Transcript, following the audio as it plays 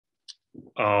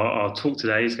Our talk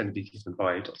today is going to be given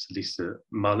by Dr. Lisa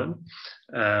Mullen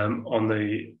on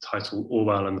the title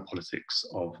Orwell and the Politics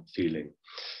of Feeling.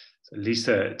 So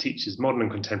Lisa teaches modern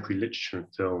and contemporary literature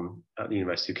and film at the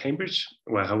University of Cambridge,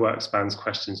 where her work spans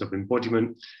questions of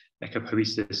embodiment,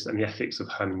 ecopoiesis, and the ethics of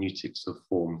hermeneutics of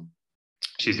form.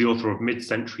 She's the author of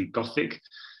Mid-Century Gothic,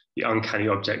 The Uncanny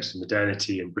Objects of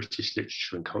Modernity in British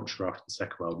Literature and Culture After the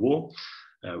Second World War,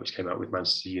 which came out with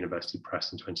Manchester University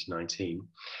Press in 2019.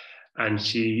 And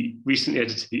she recently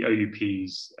edited the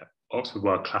OUP's Oxford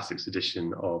World Classics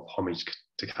edition of Homage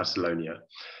to Catalonia.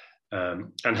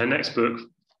 And her next book,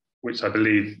 which I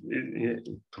believe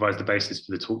provides the basis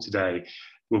for the talk today,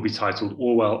 will be titled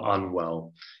Orwell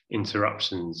Unwell,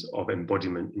 Interruptions of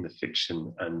Embodiment in the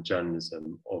Fiction and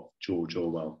Journalism of George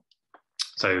Orwell.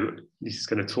 So this is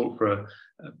going to talk for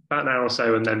about an hour or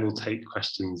so, and then we'll take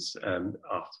questions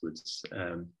afterwards.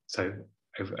 So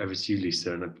over to you,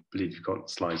 Lisa, and I believe you've got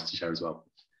slides to share as well.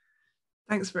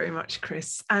 Thanks very much,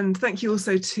 Chris. And thank you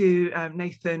also to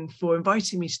Nathan for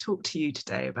inviting me to talk to you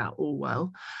today about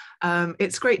Orwell.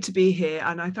 It's great to be here,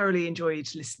 and I thoroughly enjoyed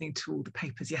listening to all the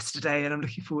papers yesterday, and I'm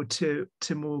looking forward to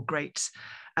more great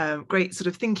sort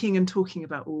of thinking and talking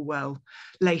about Orwell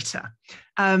later.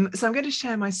 So I'm going to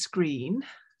share my screen.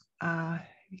 Here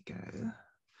we go. Let's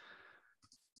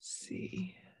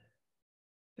see.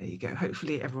 There you go.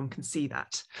 Hopefully everyone can see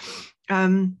that.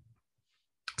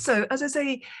 So as I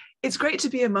say, it's great to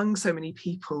be among so many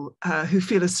people who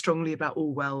feel as strongly about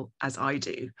Orwell as I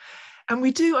do. And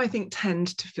we do, I think,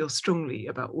 tend to feel strongly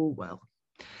about Orwell.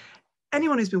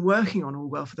 Anyone who's been working on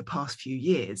Orwell for the past few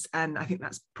years, and I think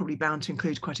that's probably bound to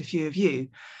include quite a few of you,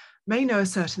 may know a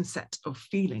certain set of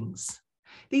feelings.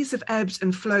 These have ebbed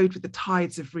and flowed with the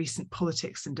tides of recent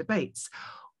politics and debates,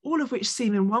 all of which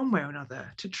seem in one way or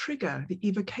another to trigger the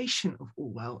evocation of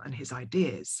Orwell and his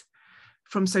ideas.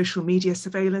 From social media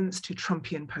surveillance to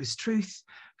Trumpian post-truth,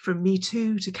 from Me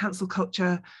Too to cancel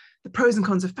culture, the pros and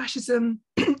cons of fascism,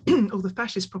 or the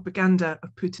fascist propaganda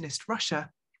of Putinist Russia,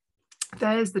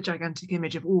 there's the gigantic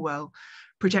image of Orwell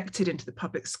projected into the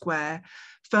public square,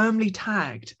 firmly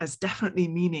tagged as definitely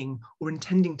meaning or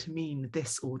intending to mean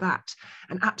this or that,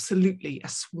 and absolutely a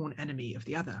sworn enemy of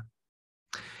the other.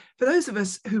 For those of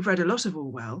us who've read a lot of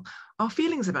Orwell, our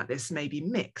feelings about this may be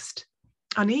mixed.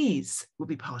 Unease will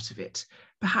be part of it,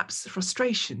 perhaps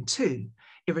frustration too,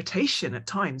 irritation at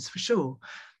times for sure,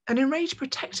 and enraged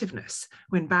protectiveness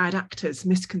when bad actors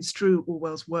misconstrue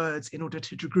Orwell's words in order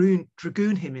to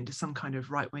dragoon him into some kind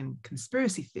of right-wing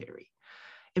conspiracy theory.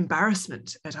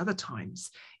 Embarrassment at other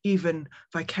times, even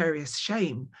vicarious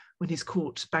shame when he's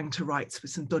caught banged to rights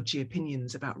with some dodgy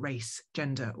opinions about race,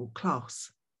 gender, or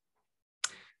class.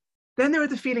 Then there are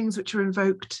the feelings which are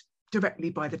invoked directly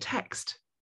by the text.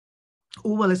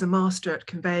 Orwell is a master at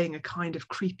conveying a kind of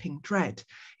creeping dread,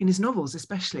 in his novels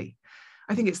especially.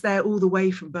 I think it's there all the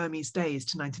way from Burmese Days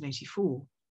to 1984.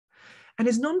 And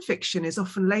his non-fiction is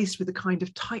often laced with a kind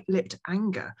of tight-lipped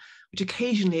anger, which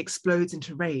occasionally explodes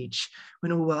into rage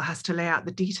when Orwell has to lay out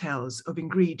the details of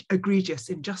egregious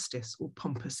injustice or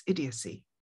pompous idiocy.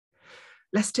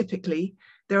 Less typically,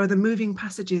 there are the moving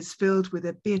passages filled with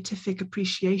a beatific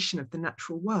appreciation of the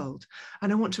natural world,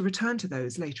 and I want to return to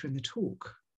those later in the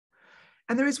talk.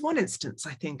 And there is one instance,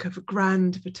 I think, of a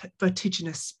grand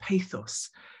vertiginous pathos,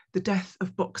 the death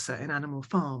of Boxer in Animal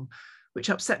Farm, which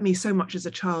upset me so much as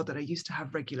a child that I used to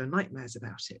have regular nightmares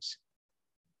about it.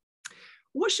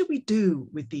 What should we do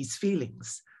with these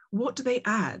feelings? What do they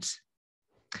add?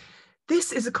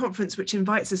 This is a conference which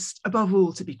invites us above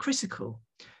all to be critical,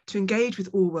 to engage with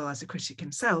Orwell as a critic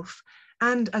himself,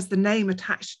 and as the name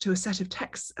attached to a set of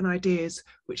texts and ideas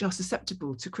which are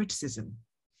susceptible to criticism.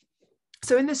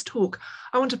 So in this talk,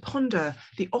 I want to ponder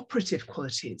the operative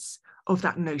qualities of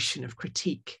that notion of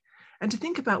critique, and to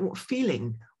think about what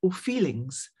feeling or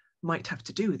feelings might have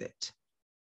to do with it.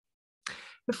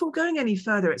 Before going any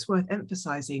further, it's worth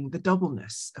emphasizing the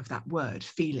doubleness of that word,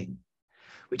 feeling,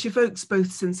 which evokes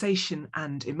both sensation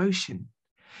and emotion.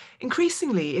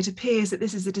 Increasingly, it appears that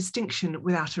this is a distinction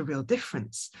without a real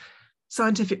difference.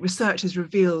 Scientific research has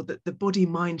revealed that the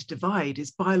body-mind divide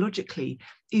is biologically,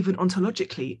 even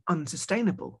ontologically,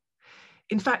 unsustainable.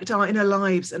 In fact, our inner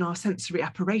lives and our sensory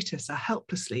apparatus are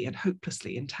helplessly and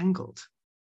hopelessly entangled.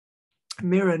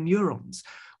 Mirror neurons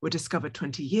were discovered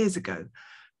 20 years ago,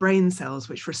 brain cells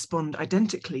which respond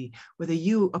identically whether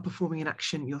you are performing an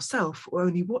action yourself or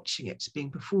only watching it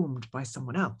being performed by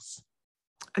someone else.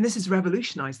 And this has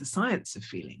revolutionized the science of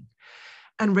feeling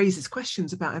and raises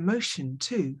questions about emotion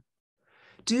too.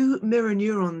 Do mirror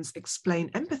neurons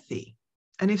explain empathy?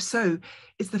 And if so,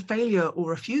 is the failure or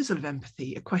refusal of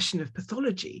empathy a question of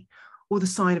pathology or the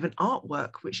sign of an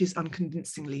artwork which is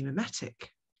unconvincingly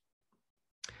mimetic?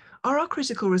 Are our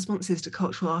critical responses to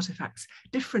cultural artifacts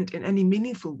different in any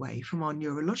meaningful way from our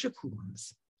neurological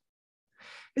ones?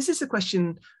 This is a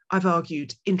question I've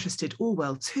argued interested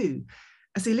Orwell too,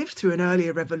 as he lived through an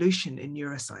earlier revolution in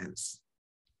neuroscience.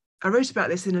 I wrote about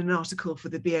this in an article for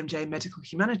the BMJ Medical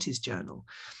Humanities Journal.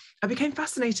 I became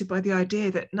fascinated by the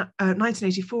idea that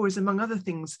 1984 is, among other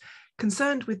things,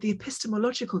 concerned with the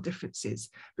epistemological differences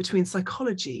between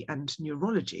psychology and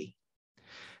neurology.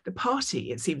 The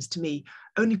party, it seems to me,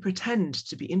 only pretend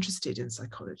to be interested in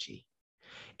psychology.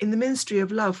 In the Ministry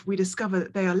of Love, we discover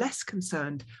that they are less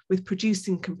concerned with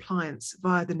producing compliance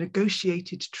via the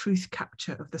negotiated truth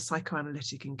capture of the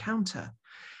psychoanalytic encounter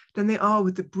than they are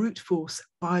with the brute force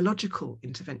biological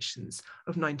interventions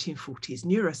of 1940s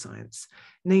neuroscience,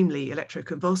 namely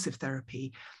electroconvulsive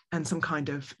therapy and some kind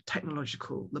of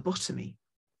technological lobotomy.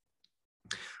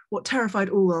 What terrified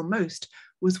Orwell most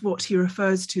was what he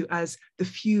refers to as the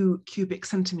few cubic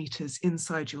centimeters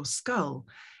inside your skull,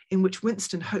 in which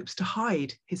Winston hopes to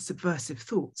hide his subversive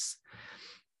thoughts,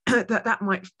 that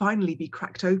might finally be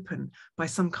cracked open by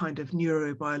some kind of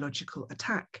neurobiological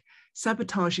attack,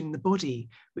 sabotaging the body,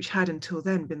 which had until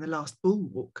then been the last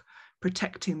bulwark,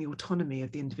 protecting the autonomy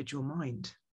of the individual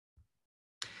mind.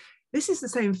 This is the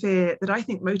same fear that I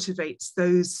think motivates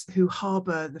those who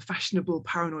harbour the fashionable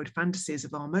paranoid fantasies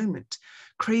of our moment,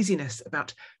 craziness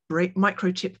about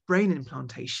microchip brain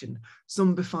implantation,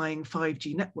 zombifying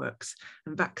 5G networks,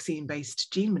 and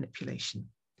vaccine-based gene manipulation.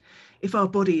 If our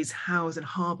bodies house and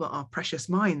harbour our precious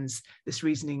minds, this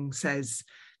reasoning says,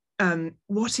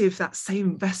 what if that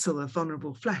same vessel of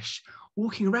vulnerable flesh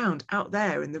walking around out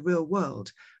there in the real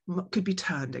world could be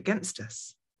turned against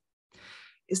us?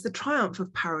 It's the triumph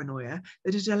of paranoia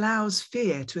that it allows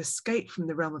fear to escape from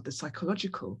the realm of the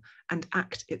psychological and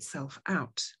act itself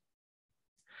out.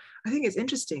 I think it's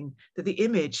interesting that the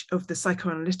image of the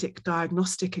psychoanalytic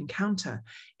diagnostic encounter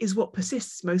is what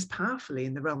persists most powerfully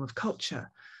in the realm of culture,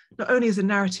 not only as a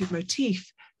narrative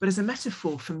motif, but as a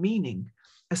metaphor for meaning,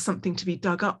 as something to be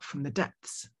dug up from the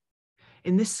depths.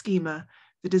 In this schema,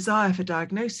 the desire for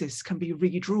diagnosis can be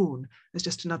redrawn as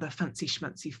just another fancy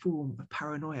schmancy form of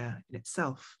paranoia in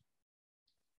itself.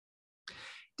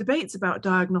 Debates about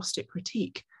diagnostic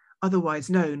critique, otherwise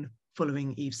known,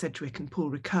 following Eve Sedgwick and Paul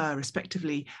Ricoeur,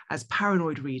 respectively, as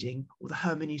paranoid reading or the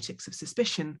hermeneutics of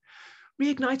suspicion,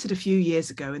 reignited a few years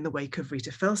ago in the wake of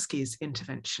Rita Felsky's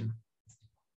intervention.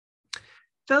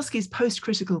 Felsky's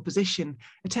post-critical position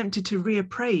attempted to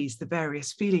reappraise the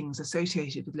various feelings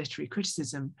associated with literary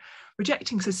criticism,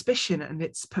 rejecting suspicion and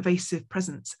its pervasive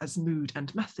presence as mood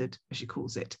and method, as she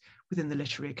calls it, within the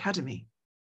literary academy.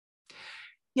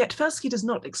 Yet Felsky does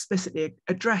not explicitly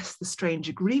address the strange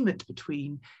agreement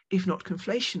between, if not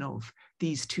conflation of,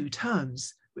 these two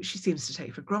terms, which she seems to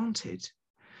take for granted.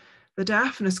 The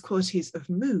diaphanous qualities of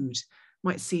mood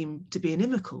might seem to be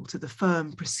inimical to the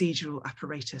firm procedural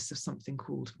apparatus of something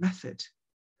called method.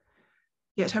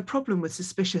 Yet her problem with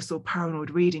suspicious or paranoid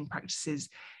reading practices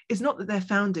is not that they're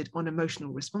founded on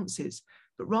emotional responses,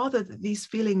 but rather that these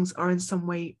feelings are in some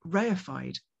way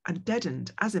reified and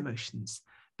deadened as emotions,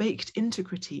 baked into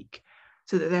critique,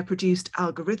 so that they're produced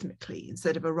algorithmically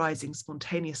instead of arising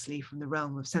spontaneously from the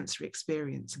realm of sensory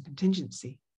experience and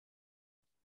contingency.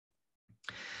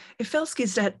 If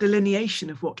Felsky's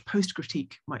delineation of what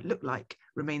post-critique might look like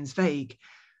remains vague,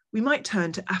 we might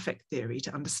turn to affect theory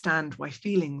to understand why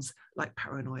feelings like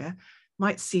paranoia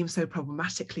might seem so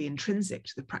problematically intrinsic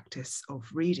to the practice of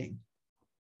reading.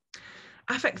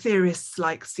 Affect theorists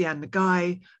like Sian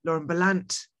Nagai, Lauren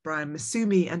Ballant, Brian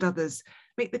Masumi, and others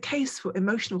make the case for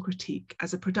emotional critique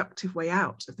as a productive way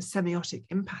out of the semiotic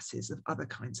impasses of other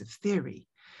kinds of theory.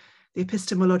 The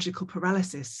epistemological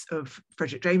paralysis of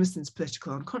Frederick Jameson's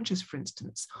political unconscious, for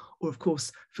instance, or of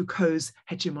course, Foucault's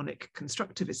hegemonic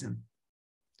constructivism.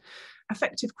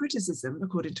 Affective criticism,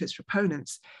 according to its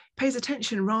proponents, pays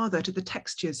attention rather to the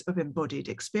textures of embodied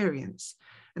experience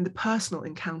and the personal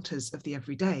encounters of the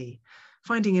everyday,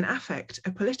 finding in affect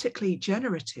a politically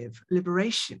generative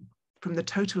liberation from the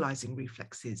totalizing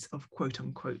reflexes of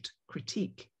quote-unquote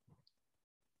critique.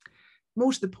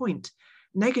 More to the point,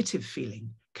 negative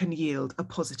feeling can yield a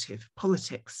positive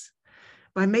politics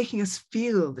by making us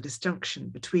feel the disjunction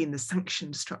between the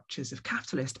sanctioned structures of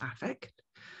capitalist affect,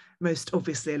 most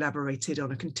obviously elaborated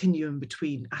on a continuum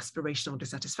between aspirational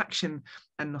dissatisfaction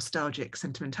and nostalgic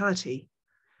sentimentality,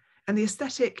 and the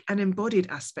aesthetic and embodied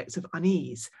aspects of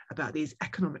unease about these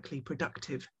economically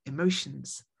productive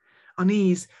emotions,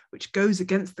 unease which goes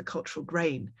against the cultural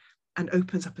grain and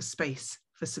opens up a space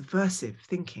for subversive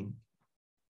thinking.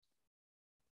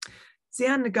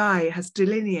 Xian Nagai has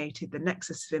delineated the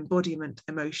nexus of embodiment,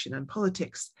 emotion, and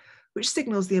politics, which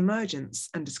signals the emergence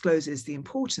and discloses the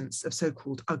importance of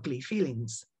so-called ugly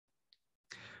feelings.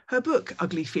 Her book,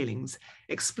 Ugly Feelings,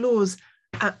 explores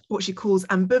what she calls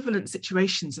ambivalent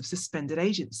situations of suspended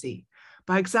agency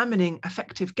by examining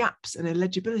affective gaps and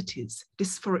illegibilities,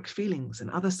 dysphoric feelings, and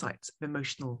other sites of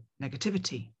emotional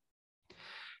negativity.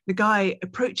 Nagai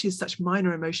approaches such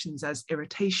minor emotions as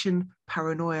irritation,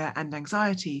 paranoia, and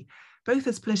anxiety, both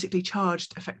as politically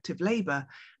charged affective labour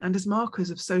and as markers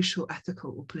of social,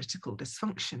 ethical, or political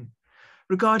dysfunction,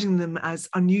 regarding them as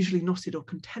unusually knotted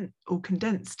or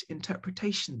condensed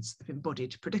interpretations of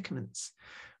embodied predicaments,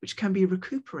 which can be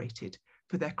recuperated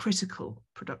for their critical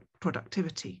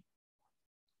productivity.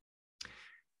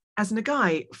 As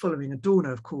Nagai, following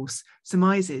Adorno, of course,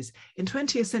 surmises, in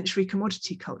 20th century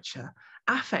commodity culture,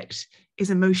 affect is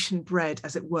emotion bred,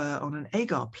 as it were, on an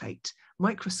agar plate,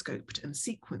 microscoped and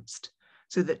sequenced,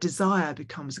 so that desire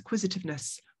becomes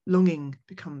acquisitiveness, longing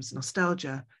becomes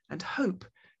nostalgia, and hope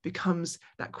becomes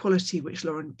that quality which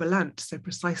Laurent Ballant so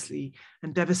precisely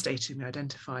and devastatingly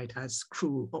identified as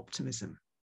cruel optimism.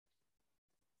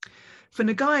 For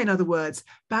Nagai, in other words,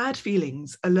 bad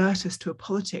feelings alert us to a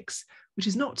politics which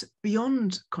is not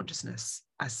beyond consciousness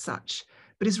as such,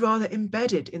 but is rather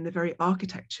embedded in the very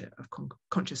architecture of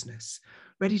consciousness,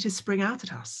 ready to spring out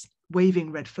at us,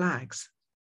 waving red flags.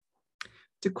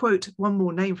 To quote one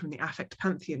more name from the affect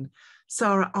pantheon,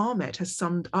 Sarah Ahmed has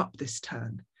summed up this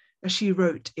turn, as she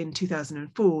wrote in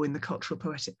 2004 in The Cultural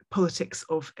Politics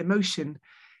of Emotion,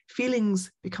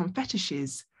 feelings become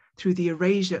fetishes through the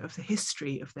erasure of the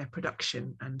history of their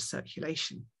production and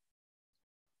circulation.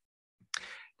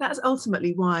 That's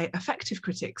ultimately why affective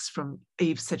critics from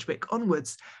Eve Sedgwick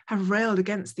onwards have railed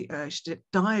against the urge to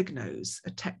diagnose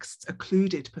a text's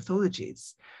occluded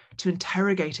pathologies, to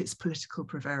interrogate its political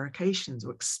prevarications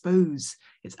or expose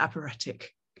its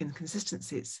apparetic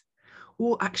inconsistencies,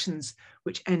 all actions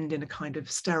which end in a kind of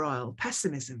sterile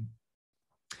pessimism.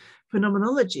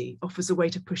 Phenomenology offers a way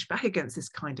to push back against this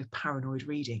kind of paranoid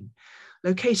reading,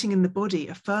 locating in the body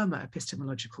a firmer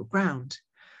epistemological ground,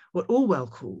 what Orwell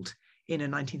called, in a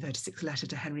 1936 letter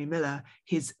to Henry Miller,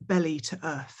 his belly to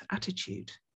earth attitude.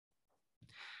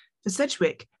 For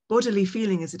Sedgwick, bodily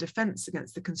feeling is a defense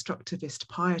against the constructivist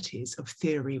pieties of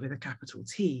theory with a capital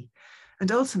T, and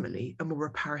ultimately a more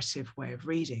reparative way of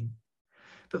reading.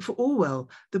 But for Orwell,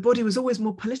 the body was always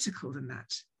more political than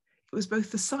that. It was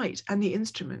both the site and the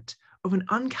instrument of an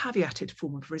uncaveated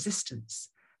form of resistance,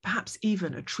 perhaps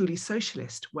even a truly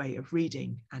socialist way of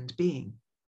reading and being.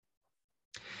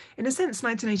 In a sense,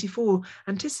 1984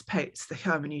 anticipates the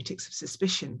hermeneutics of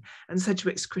suspicion and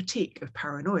Sedgwick's critique of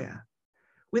paranoia.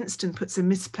 Winston puts a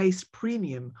misplaced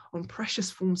premium on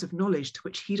precious forms of knowledge to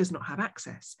which he does not have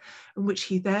access, and which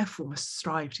he therefore must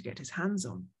strive to get his hands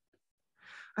on.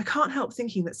 I can't help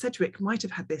thinking that Sedgwick might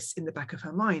have had this in the back of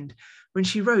her mind when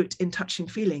she wrote in Touching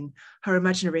Feeling her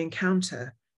imaginary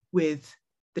encounter with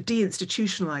the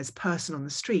deinstitutionalized person on the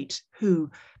street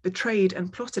who, betrayed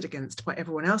and plotted against by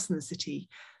everyone else in the city,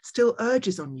 still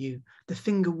urges on you the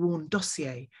finger-worn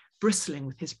dossier bristling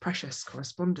with his precious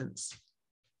correspondence.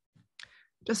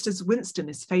 Just as Winston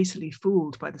is fatally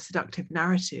fooled by the seductive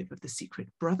narrative of the secret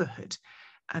brotherhood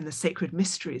and the sacred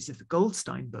mysteries of the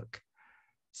Goldstein book,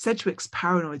 Sedgwick's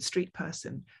paranoid street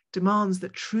person demands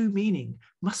that true meaning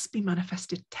must be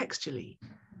manifested textually,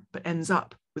 but ends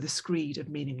up with a screed of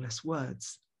meaningless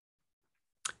words.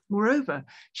 Moreover,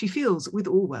 she feels, with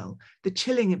Orwell, the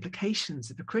chilling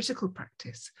implications of a critical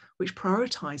practice which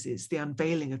prioritizes the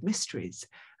unveiling of mysteries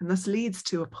and thus leads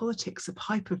to a politics of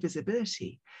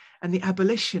hypervisibility and the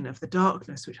abolition of the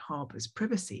darkness which harbors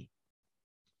privacy.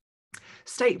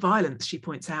 State violence, she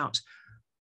points out,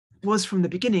 was from the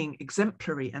beginning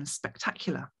exemplary and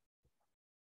spectacular.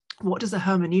 What does the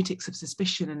hermeneutics of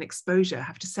suspicion and exposure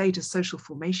have to say to social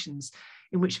formations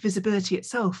in which visibility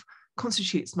itself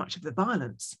constitutes much of the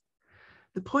violence?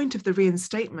 The point of the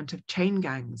reinstatement of chain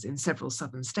gangs in several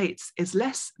southern states is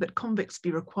less that convicts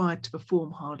be required to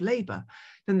perform hard labour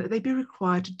than that they be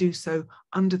required to do so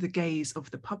under the gaze of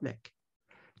the public.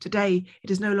 Today, it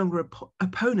is no longer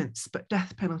opponents but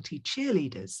death penalty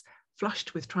cheerleaders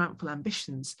flushed with triumphal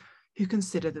ambitions who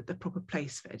consider that the proper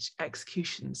place for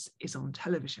executions is on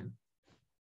television.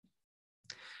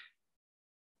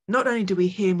 Not only do we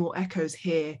hear more echoes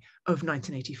here of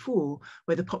 1984,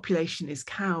 where the population is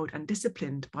cowed and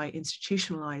disciplined by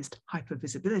institutionalized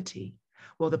hypervisibility,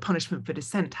 while the punishment for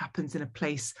dissent happens in a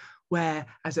place where,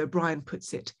 as O'Brien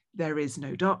puts it, there is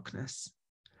no darkness.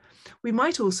 We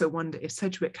might also wonder if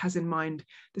Sedgwick has in mind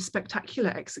the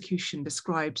spectacular execution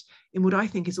described in what I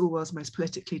think is Orwell's most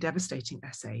politically devastating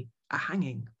essay, A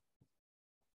Hanging.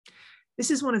 This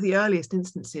is one of the earliest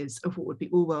instances of what would be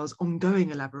Orwell's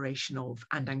ongoing elaboration of,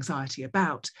 and anxiety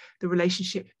about, the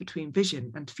relationship between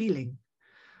vision and feeling.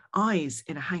 Eyes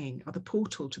in a hanging are the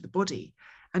portal to the body,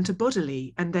 and to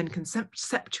bodily and then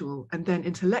conceptual and then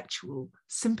intellectual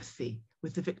sympathy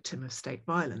with the victim of state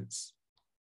violence.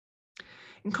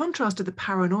 In contrast to the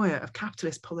paranoia of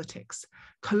capitalist politics,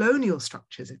 colonial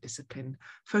structures of discipline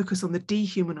focus on the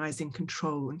dehumanizing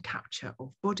control and capture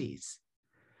of bodies.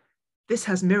 This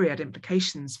has myriad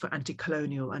implications for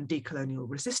anti-colonial and decolonial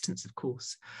resistance, of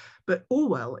course, but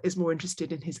Orwell is more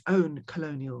interested in his own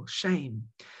colonial shame,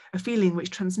 a feeling which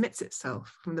transmits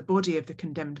itself from the body of the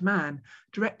condemned man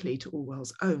directly to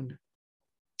Orwell's own.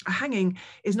 A hanging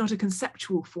is not a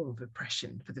conceptual form of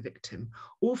oppression for the victim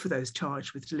or for those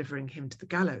charged with delivering him to the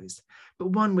gallows, but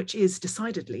one which is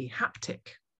decidedly haptic.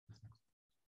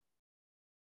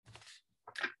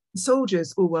 The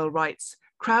soldiers, Orwell writes,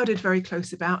 crowded very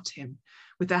close about him,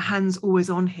 with their hands always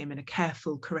on him in a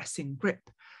careful, caressing grip,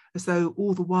 as though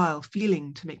all the while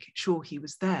feeling to make sure he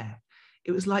was there.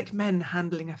 It was like men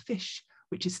handling a fish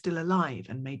which is still alive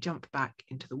and may jump back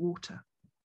into the water.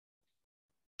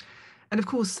 And of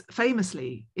course,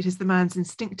 famously, it is the man's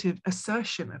instinctive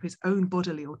assertion of his own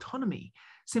bodily autonomy,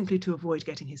 simply to avoid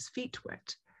getting his feet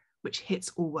wet, which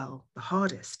hits Orwell the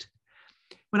hardest.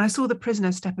 When I saw the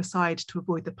prisoner step aside to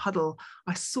avoid the puddle,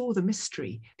 I saw the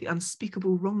mystery, the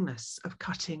unspeakable wrongness of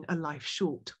cutting a life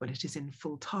short when it is in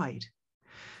full tide.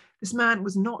 This man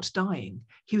was not dying.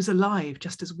 He was alive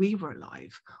just as we were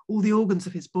alive. All the organs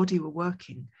of his body were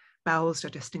working, bowels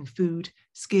digesting food,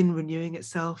 skin renewing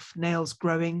itself, nails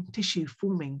growing, tissue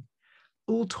forming,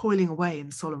 all toiling away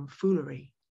in solemn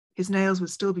foolery. His nails would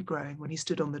still be growing when he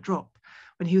stood on the drop,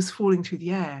 when he was falling through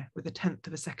the air with 1/10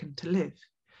 of a second to live.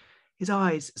 His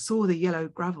eyes saw the yellow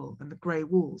gravel and the grey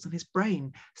walls, and his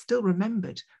brain still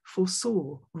remembered,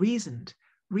 foresaw, reasoned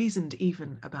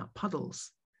even about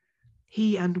puddles.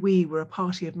 He and we were a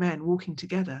party of men walking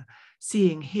together,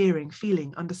 seeing, hearing,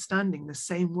 feeling, understanding the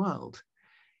same world.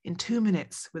 In 2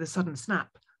 minutes, with a sudden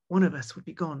snap, one of us would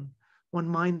be gone, one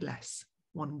mind less,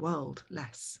 one world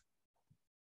less.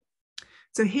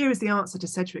 So here is the answer to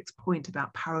Sedgwick's point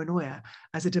about paranoia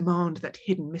as a demand that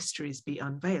hidden mysteries be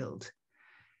unveiled.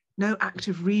 No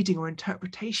active reading or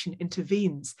interpretation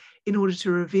intervenes in order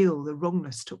to reveal the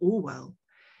wrongness to Orwell.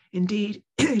 Indeed,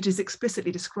 it is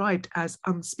explicitly described as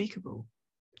unspeakable,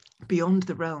 beyond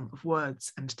the realm of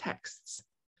words and texts.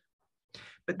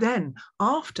 But then,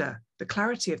 after the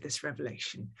clarity of this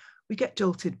revelation, we get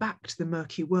jolted back to the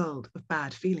murky world of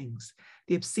bad feelings,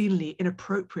 the obscenely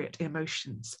inappropriate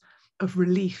emotions of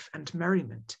relief and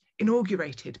merriment,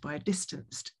 inaugurated by a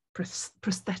distanced,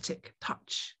 prosthetic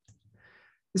touch.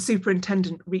 The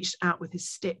superintendent reached out with his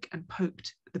stick and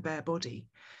poked the bare body.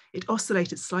 It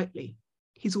oscillated slightly.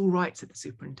 He's all right, said the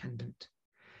superintendent.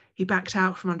 He backed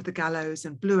out from under the gallows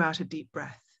and blew out a deep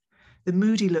breath. The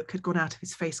moody look had gone out of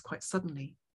his face quite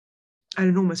suddenly. An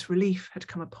enormous relief had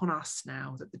come upon us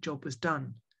now that the job was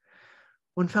done.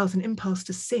 One felt an impulse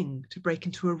to sing, to break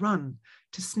into a run,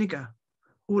 to snigger.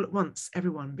 All at once,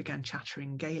 everyone began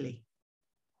chattering gaily.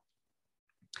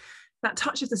 That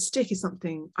touch of the stick is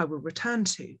something I will return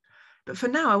to, but for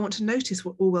now I want to notice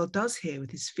what Orwell does here with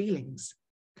his feelings.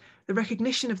 The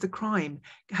recognition of the crime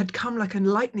had come like a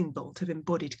lightning bolt of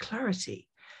embodied clarity,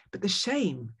 but the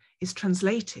shame is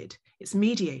translated, it's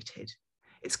mediated.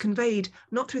 It's conveyed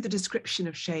not through the description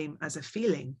of shame as a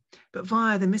feeling, but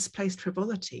via the misplaced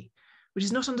frivolity, which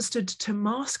is not understood to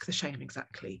mask the shame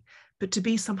exactly, but to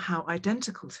be somehow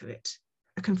identical to it.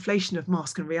 A conflation of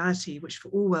mask and reality, which for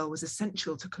Orwell was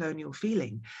essential to colonial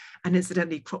feeling, and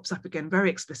incidentally crops up again very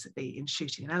explicitly in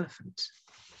Shooting an Elephant.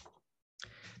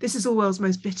 This is Orwell's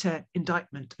most bitter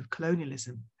indictment of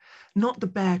colonialism, not the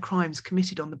bare crimes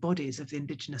committed on the bodies of the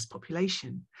indigenous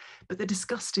population, but the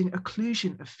disgusting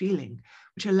occlusion of feeling,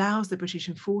 which allows the British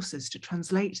enforcers to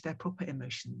translate their proper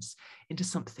emotions into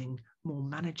something more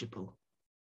manageable.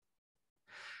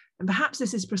 And perhaps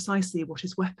this is precisely what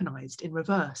is weaponized in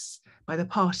reverse by the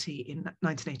party in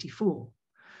 1984.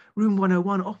 Room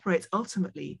 101 operates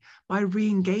ultimately by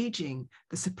re-engaging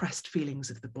the suppressed feelings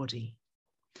of the body.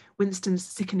 Winston's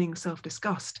sickening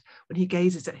self-disgust when he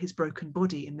gazes at his broken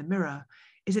body in the mirror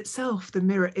is itself the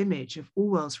mirror image of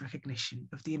Orwell's recognition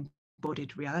of the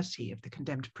embodied reality of the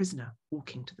condemned prisoner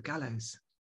walking to the gallows.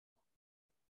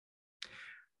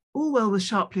 Orwell was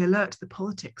sharply alert to the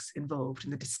politics involved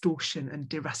in the distortion and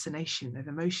deracination of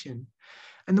emotion,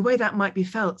 and the way that might be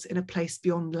felt in a place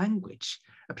beyond language,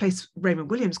 a place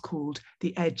Raymond Williams called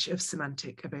the edge of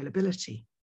semantic availability.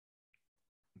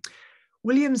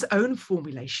 Williams' own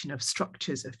formulation of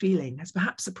structures of feeling has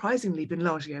perhaps surprisingly been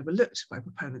largely overlooked by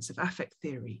proponents of affect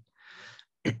theory.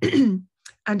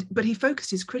 But he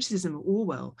focused his criticism of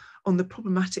Orwell on the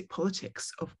problematic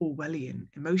politics of Orwellian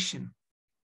emotion.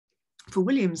 For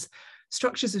Williams,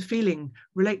 structures of feeling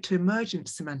relate to emergent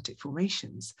semantic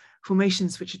formations,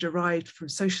 formations which are derived from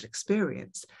social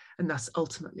experience and thus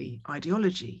ultimately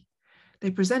ideology.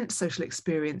 They present social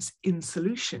experience in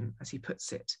solution, as he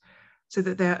puts it, so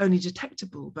that they are only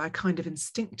detectable by a kind of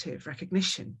instinctive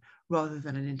recognition rather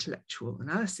than an intellectual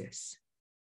analysis.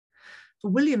 For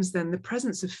Williams, then, the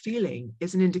presence of feeling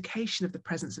is an indication of the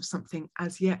presence of something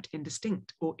as yet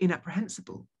indistinct or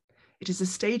inapprehensible. It is a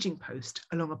staging post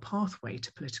along a pathway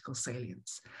to political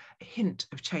salience, a hint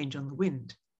of change on the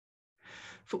wind.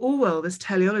 For Orwell, this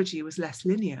teleology was less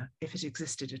linear, if it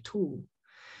existed at all.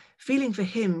 Feeling for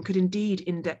him could indeed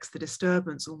index the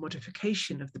disturbance or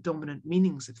modification of the dominant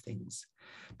meanings of things,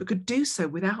 but could do so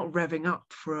without revving up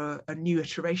for a new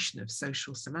iteration of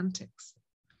social semantics.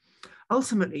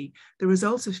 Ultimately, the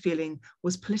result of feeling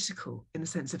was political in the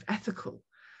sense of ethical,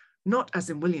 not as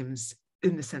in Williams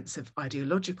in the sense of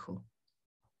ideological.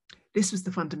 This was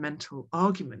the fundamental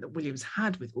argument that Williams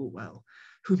had with Orwell,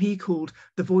 whom he called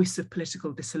the voice of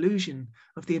political disillusion,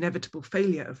 of the inevitable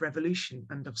failure of revolution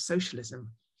and of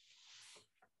socialism.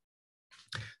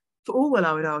 For Orwell,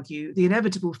 I would argue, the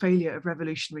inevitable failure of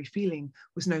revolutionary feeling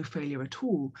was no failure at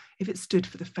all if it stood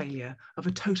for the failure of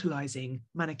a totalizing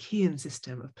Manichaean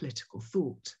system of political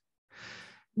thought.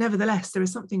 Nevertheless, there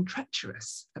is something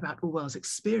treacherous about Orwell's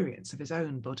experience of his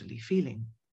own bodily feeling.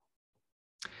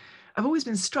 I've always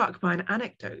been struck by an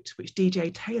anecdote which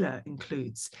D.J. Taylor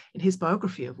includes in his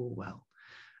biography of Orwell,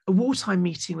 a wartime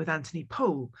meeting with Anthony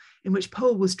Pole, in which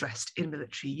Pole was dressed in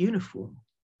military uniform.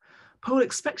 Pole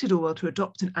expected Orwell to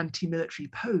adopt an anti-military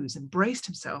pose and braced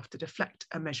himself to deflect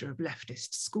a measure of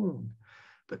leftist scorn,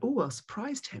 but Orwell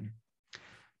surprised him.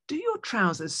 "Do your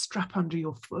trousers strap under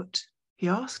your foot?" he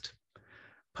asked.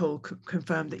 Pole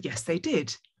confirmed that yes, they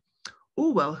did.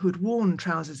 Orwell, who had worn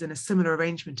trousers in a similar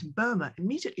arrangement in Burma,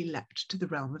 immediately leapt to the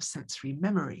realm of sensory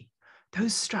memory.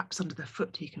 "Those straps under the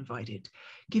foot," he confided,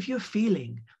 "give you a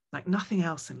feeling like nothing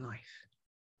else in life."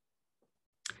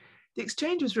 The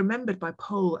exchange was remembered by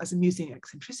Pole as amusing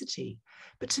eccentricity,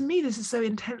 but to me this is so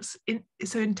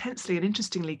intensely and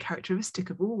interestingly characteristic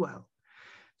of Orwell.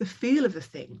 The feel of the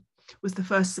thing was the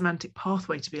first semantic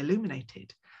pathway to be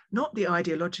illuminated, not the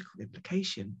ideological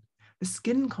implication, the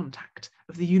skin contact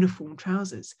of the uniform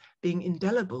trousers being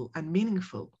indelible and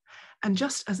meaningful, and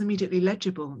just as immediately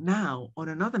legible now on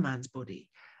another man's body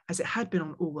as it had been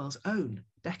on Orwell's own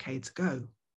decades ago.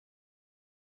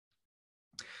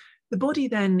 The body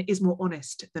then is more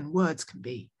honest than words can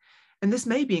be, and this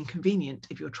may be inconvenient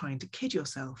if you're trying to kid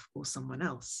yourself or someone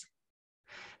else.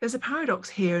 There's a paradox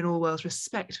here in Orwell's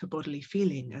respect for bodily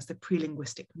feeling as the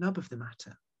pre-linguistic nub of the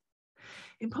matter.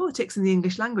 In Politics in the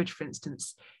English Language, for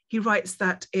instance, he writes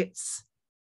that it's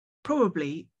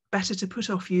probably better to put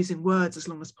off using words as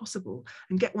long as possible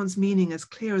and get one's meaning as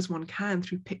clear as one can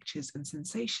through pictures and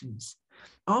sensations.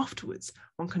 Afterwards,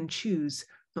 one can choose,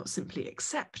 not simply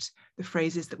accept, the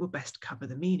phrases that will best cover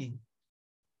the meaning.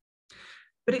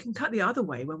 But it can cut the other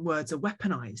way when words are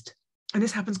weaponized. And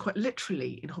this happens quite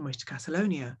literally in Homage to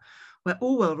Catalonia, where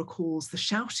Orwell recalls the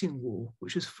shouting war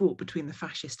which was fought between the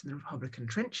fascist and the Republican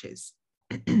trenches.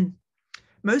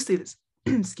 Mostly this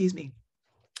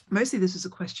was a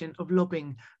question of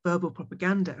lobbing verbal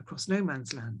propaganda across no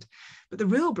man's land, but the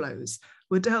real blows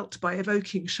were dealt by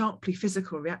evoking sharply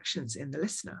physical reactions in the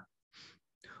listener.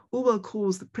 Orwell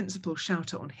calls the principal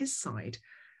shouter on his side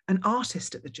an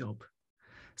artist at the job.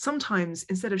 Sometimes,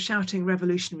 instead of shouting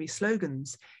revolutionary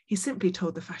slogans, he simply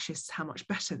told the fascists how much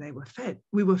better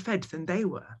we were fed than they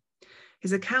were.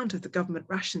 His account of the government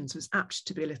rations was apt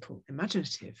to be a little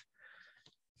imaginative.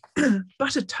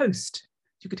 "Buttered toast,"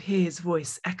 you could hear his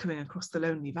voice echoing across the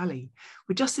lonely valley.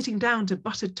 "We're just sitting down to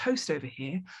buttered toast over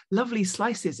here, lovely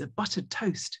slices of buttered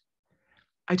toast."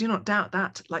 I do not doubt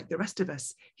that, like the rest of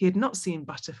us, he had not seen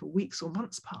butter for weeks or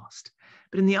months past,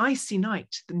 but in the icy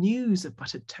night, the news of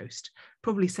buttered toast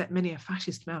probably set many a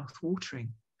fascist mouth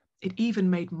watering. It even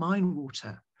made mine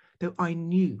water, though I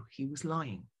knew he was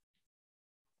lying.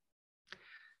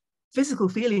 Physical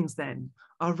feelings, then,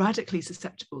 are radically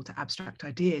susceptible to abstract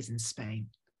ideas in Spain.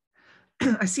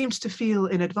 "I seemed to feel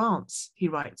in advance," he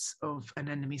writes of an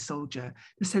enemy soldier,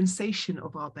 "the sensation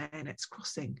of our bayonets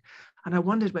crossing, and I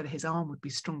wondered whether his arm would be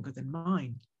stronger than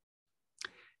mine."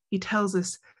 He tells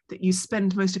us that you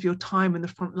spend most of your time in the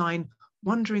front line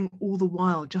wondering all the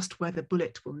while just where the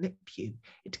bullet will nip you.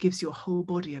 It gives your whole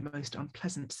body a most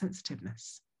unpleasant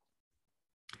sensitiveness.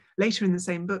 Later in the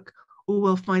same book,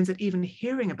 Orwell finds that even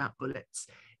hearing about bullets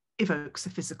evokes a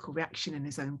physical reaction in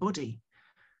his own body.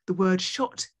 The word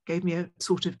shot gave me a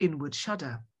sort of inward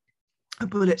shudder. A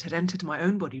bullet had entered my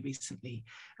own body recently,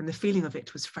 and the feeling of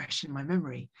it was fresh in my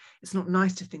memory. It's not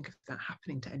nice to think of that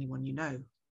happening to anyone you know.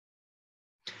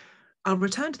 I'll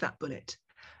return to that bullet,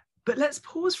 but let's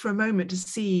pause for a moment to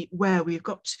see where we've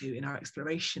got to in our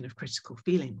exploration of critical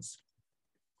feelings.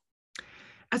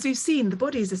 As we've seen, the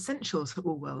body is essential to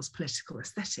Orwell's political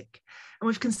aesthetic, and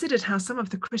we've considered how some of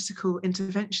the critical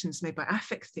interventions made by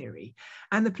affect theory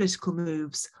and the political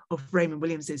moves of Raymond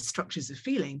Williams's structures of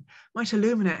feeling might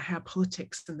illuminate how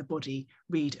politics and the body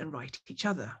read and write each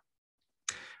other.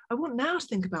 I want now to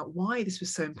think about why this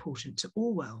was so important to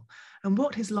Orwell and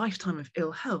what his lifetime of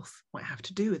ill health might have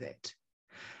to do with it.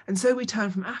 And so we turn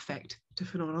from affect to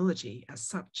phenomenology as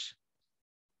such.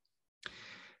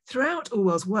 Throughout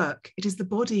Orwell's work, it is the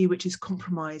body which is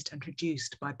compromised and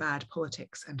reduced by bad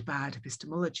politics and bad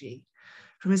epistemology.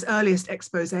 From his earliest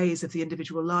exposés of the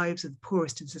individual lives of the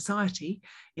poorest in society,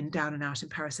 in Down and Out in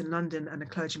Paris and London and A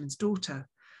Clergyman's Daughter,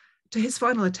 to his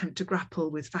final attempt to grapple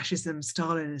with fascism,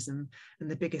 Stalinism,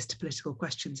 and the biggest political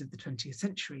questions of the 20th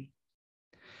century.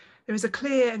 There is a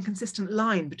clear and consistent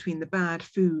line between the bad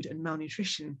food and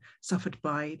malnutrition suffered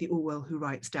by the Orwell who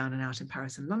writes Down and Out in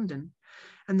Paris and London,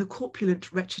 and the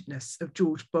corpulent wretchedness of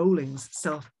George Bowling's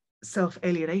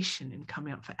self-alienation in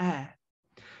Coming Up for Air.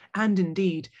 And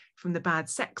indeed, from the bad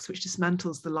sex which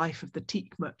dismantles the life of the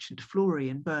teak merchant Flory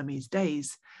in Burmese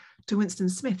Days, to Winston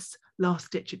Smith's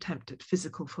last-ditch attempt at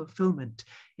physical fulfillment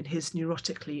in his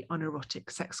neurotically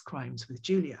unerotic sex crimes with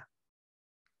Julia.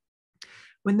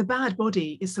 When the bad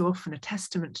body is so often a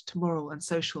testament to moral and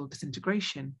social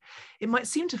disintegration, it might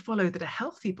seem to follow that a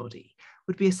healthy body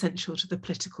would be essential to the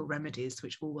political remedies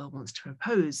which Orwell wants to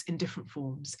propose in different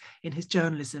forms in his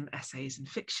journalism, essays, and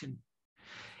fiction.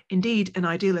 Indeed, an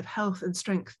ideal of health and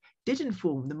strength did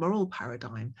inform the moral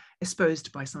paradigm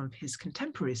espoused by some of his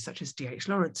contemporaries, such as D.H.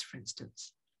 Lawrence, for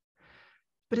instance.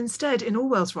 But instead, in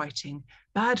Orwell's writing,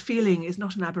 bad feeling is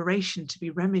not an aberration to be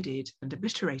remedied and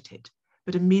obliterated,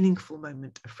 but a meaningful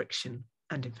moment of friction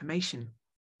and information.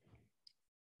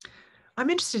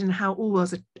 I'm interested in how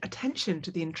Orwell's attention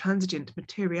to the intransigent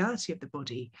materiality of the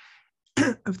body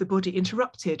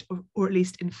interrupted or at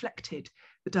least inflected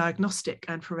the diagnostic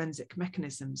and forensic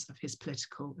mechanisms of his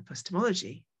political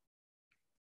epistemology.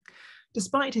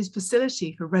 Despite his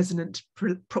facility for resonant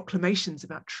proclamations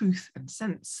about truth and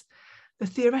sense, the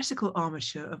theoretical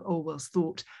armature of Orwell's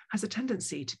thought has a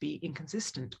tendency to be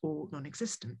inconsistent or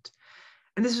non-existent.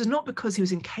 And this was not because he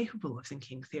was incapable of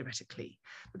thinking theoretically,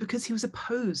 but because he was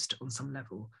opposed on some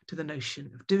level to the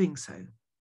notion of doing so.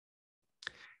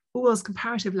 Orwell's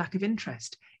comparative lack of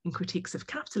interest in critiques of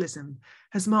capitalism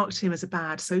has marked him as a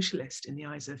bad socialist in the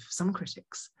eyes of some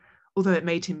critics, although it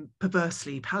made him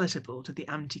perversely palatable to the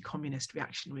anti-communist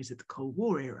reactionaries of the Cold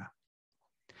War era.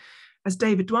 As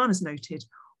David Dwan has noted,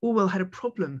 Orwell had a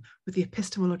problem with the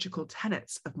epistemological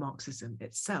tenets of Marxism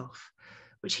itself,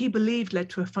 which he believed led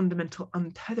to a fundamental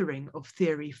untethering of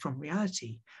theory from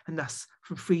reality, and thus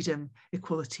from freedom,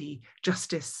 equality,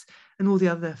 justice, and all the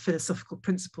other philosophical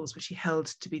principles which he held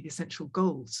to be the essential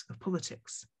goals of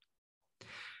politics.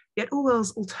 Yet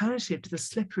Orwell's alternative to the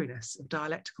slipperiness of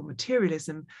dialectical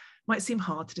materialism might seem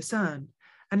hard to discern,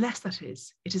 unless, that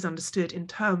is, it is understood in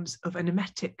terms of an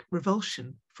emetic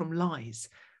revulsion from lies,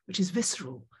 which is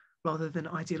visceral rather than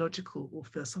ideological or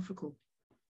philosophical.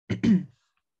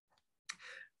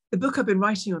 The book I've been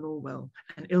writing on Orwell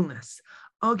and illness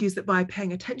argues that by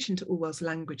paying attention to Orwell's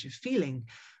language of feeling,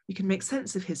 we can make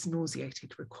sense of his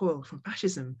nauseated recoil from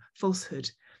fascism,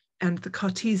 falsehood, and the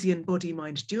Cartesian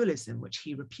body-mind dualism which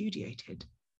he repudiated.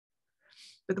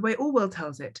 But the way Orwell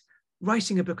tells it,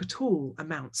 writing a book at all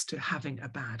amounts to having a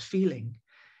bad feeling.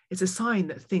 It's a sign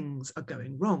that things are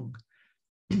going wrong,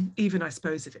 even I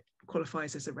suppose if it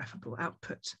qualifies as a referable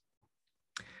output.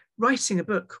 Writing a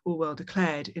book, Orwell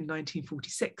declared in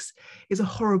 1946, is a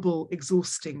horrible,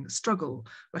 exhausting struggle,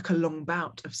 like a long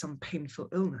bout of some painful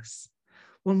illness.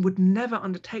 One would never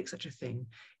undertake such a thing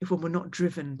if one were not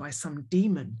driven by some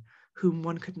demon whom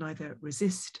one could neither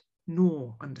resist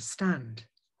nor understand.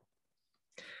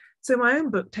 So my own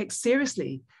book takes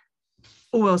seriously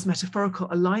Orwell's metaphorical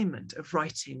alignment of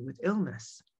writing with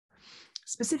illness.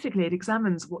 Specifically, it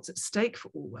examines what's at stake for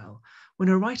Orwell when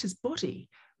a writer's body,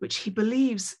 which he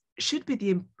believes should be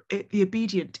the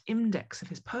obedient index of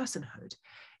his personhood,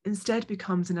 instead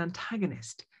becomes an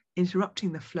antagonist,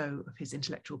 interrupting the flow of his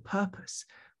intellectual purpose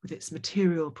with its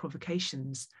material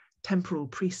provocations, temporal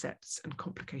precepts, and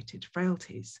complicated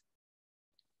frailties.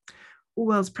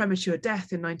 Orwell's premature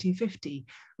death in 1950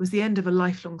 was the end of a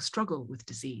lifelong struggle with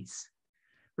disease.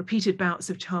 Repeated bouts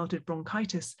of childhood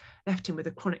bronchitis left him with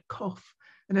a chronic cough,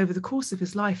 And over the course of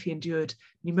his life, he endured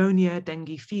pneumonia,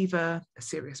 dengue fever, a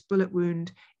serious bullet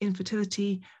wound,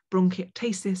 infertility,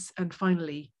 bronchiectasis, and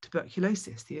finally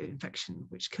tuberculosis, the infection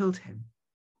which killed him.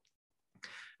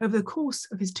 Over the course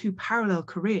of his two parallel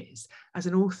careers as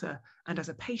an author and as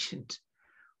a patient,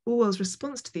 Orwell's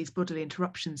response to these bodily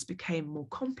interruptions became more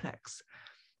complex.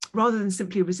 Rather than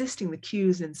simply resisting the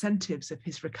cues and incentives of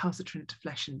his recalcitrant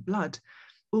flesh and blood,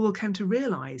 Orwell came to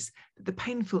realise that the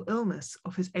painful illness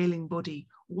of his ailing body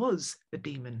was the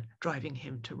demon driving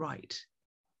him to write.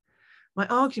 My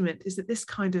argument is that this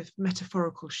kind of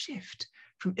metaphorical shift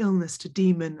from illness to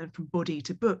demon and from body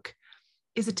to book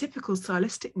is a typical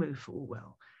stylistic move for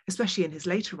Orwell, especially in his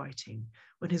later writing,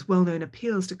 when his well-known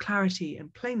appeals to clarity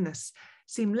and plainness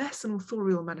seem less an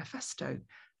authorial manifesto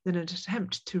than an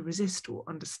attempt to resist or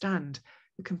understand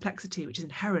the complexity which is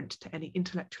inherent to any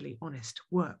intellectually honest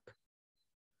work.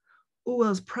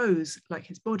 Orwell's prose, like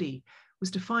his body,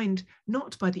 was defined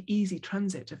not by the easy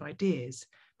transit of ideas,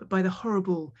 but by the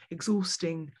horrible,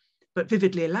 exhausting, but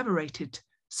vividly elaborated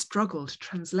struggle to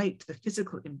translate the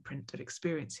physical imprint of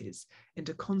experiences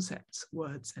into concepts,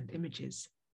 words, and images.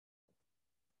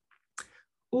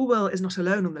 Orwell is not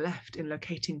alone on the left in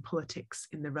locating politics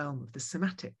in the realm of the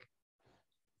somatic.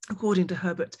 According to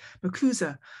Herbert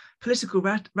Marcuse, political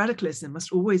radicalism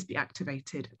must always be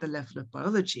activated at the level of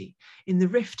biology, in the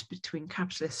rift between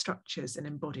capitalist structures and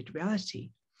embodied reality.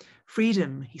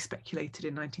 Freedom, he speculated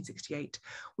in 1968,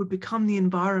 would become the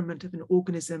environment of an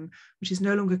organism which is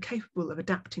no longer capable of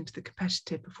adapting to the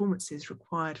competitive performances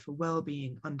required for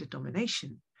well-being under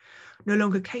domination, no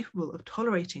longer capable of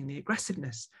tolerating the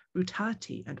aggressiveness,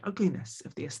 brutality, and ugliness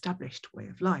of the established way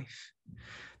of life.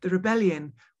 The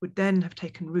rebellion would then have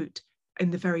taken root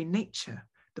in the very nature,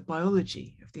 the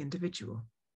biology of the individual.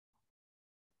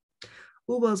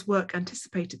 Orwell's work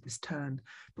anticipated this turn,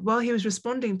 but while he was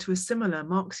responding to a similar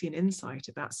Marxian insight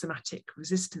about somatic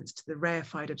resistance to the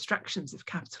reified abstractions of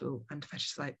capital and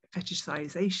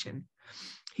fetishization,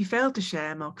 he failed to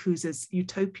share Marcuse's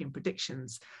utopian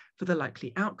predictions for the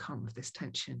likely outcome of this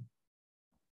tension.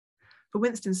 For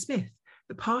Winston Smith,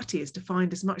 the party is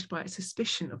defined as much by its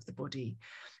suspicion of the body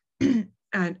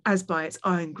and as by its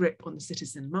iron grip on the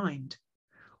citizen mind.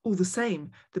 All the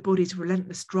same, the body's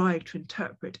relentless drive to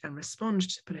interpret and respond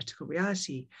to political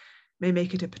reality may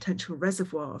make it a potential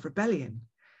reservoir of rebellion,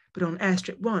 but on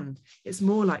Airstrip 1, it's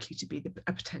more likely to be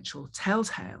a potential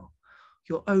telltale.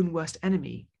 Your own worst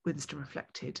enemy, Winston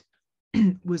reflected,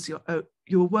 was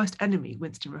your worst enemy,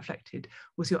 Winston reflected,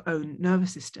 was your own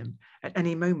nervous system. At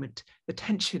any moment, the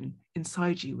tension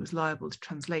inside you was liable to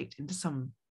translate into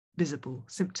some visible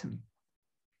symptom.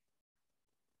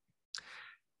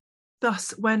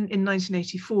 Thus, when in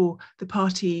 1984, the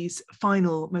party's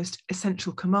final, most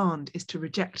essential command is to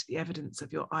reject the evidence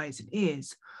of your eyes and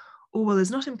ears, Orwell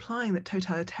is not implying that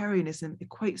totalitarianism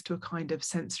equates to a kind of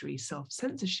sensory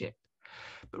self-censorship,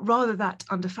 but rather that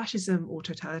under fascism or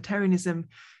totalitarianism,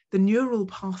 the neural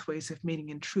pathways of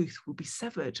meaning and truth will be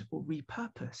severed or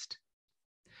repurposed.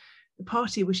 The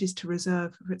party wishes to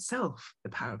reserve for itself the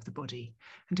power of the body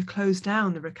and to close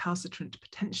down the recalcitrant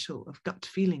potential of gut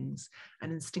feelings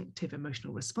and instinctive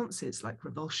emotional responses like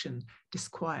revulsion,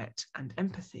 disquiet, and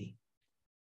empathy.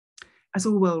 As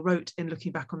Orwell wrote in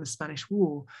Looking Back on the Spanish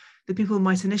War, the people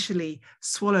might initially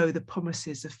swallow the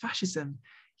promises of fascism,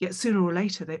 yet sooner or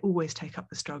later they always take up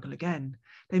the struggle again.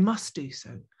 They must do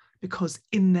so because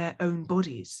in their own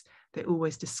bodies, they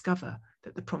always discover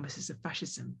that the promises of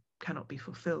fascism cannot be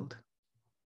fulfilled.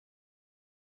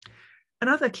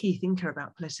 Another key thinker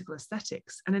about political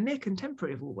aesthetics, and a near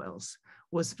contemporary of Orwell's,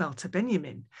 was Walter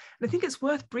Benjamin. And I think it's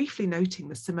worth briefly noting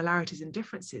the similarities and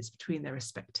differences between their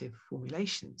respective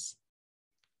formulations.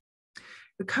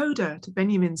 The coda to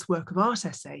Benjamin's work of art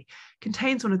essay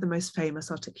contains one of the most famous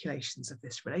articulations of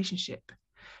this relationship.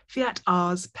 Fiat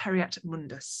ars pereat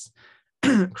mundus.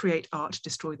 Create art,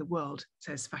 destroy the world,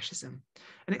 says fascism,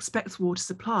 and expects war to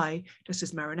supply, just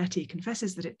as Marinetti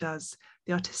confesses that it does,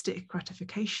 the artistic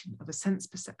gratification of a sense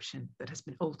perception that has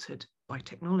been altered by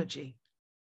technology.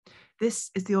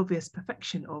 This is the obvious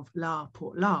perfection of l'art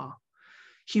pour l'art.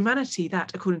 Humanity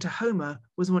that, according to Homer,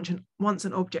 was once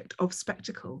an object of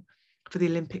spectacle for the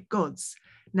Olympic gods,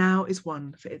 now is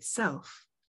one for itself.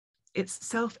 Its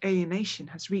self-alienation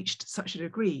has reached such a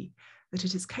degree that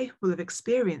it is capable of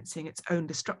experiencing its own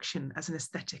destruction as an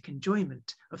aesthetic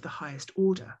enjoyment of the highest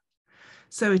order.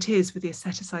 So it is with the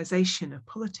aestheticization of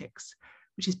politics,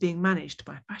 which is being managed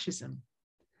by fascism.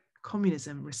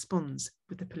 Communism responds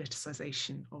with the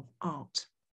politicization of art.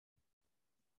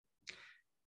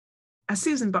 As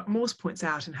Susan Buck-Morse points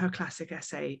out in her classic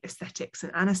essay, Aesthetics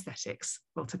and Anesthetics,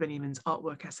 Walter Benjamin's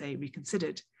artwork essay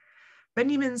reconsidered,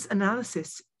 Benjamin's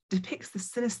analysis depicts the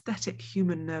synesthetic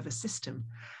human nervous system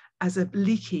as a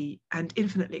leaky and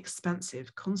infinitely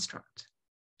expansive construct.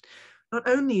 Not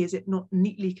only is it not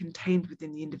neatly contained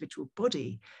within the individual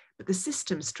body, but the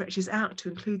system stretches out to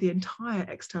include the entire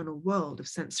external world of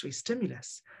sensory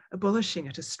stimulus, abolishing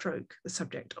at a stroke the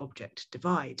subject-object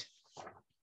divide.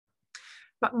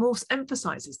 But Morse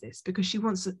emphasizes this because she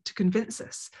wants to convince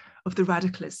us of the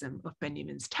radicalism of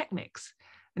Benjamin's techniques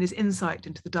and his insight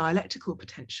into the dialectical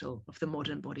potential of the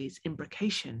modern body's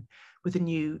imbrication with a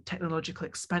new technological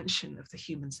expansion of the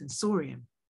human sensorium.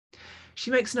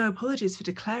 She makes no apologies for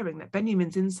declaring that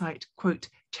Benjamin's insight, quote,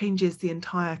 changes the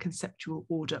entire conceptual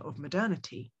order of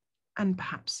modernity, and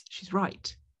perhaps she's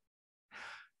right.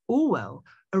 Orwell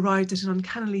arrived at an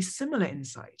uncannily similar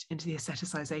insight into the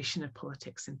aestheticization of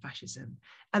politics in fascism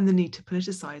and the need to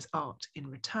politicize art in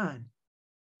return.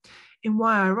 In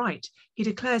Why I Write, he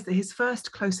declares that his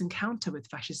first close encounter with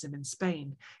fascism in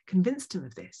Spain convinced him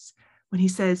of this, when he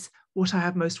says, "What I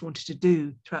have most wanted to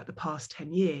do throughout the past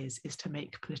 10 years is to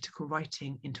make political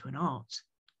writing into an art."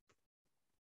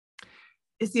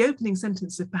 It's the opening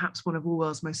sentence of perhaps one of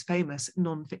Orwell's most famous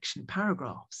non-fiction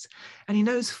paragraphs, and he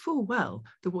knows full well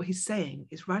that what he's saying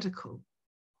is radical.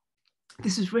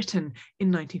 This was written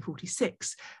in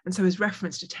 1946, and so his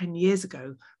reference to 10 years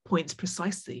ago points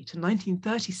precisely to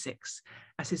 1936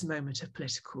 as his moment of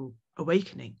political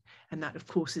awakening. And that, of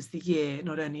course, is the year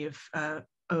not only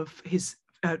of his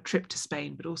trip to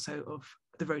Spain, but also of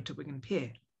the road to Wigan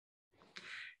Pier.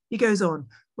 He goes on,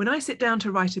 "When I sit down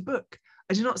to write a book,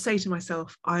 I do not say to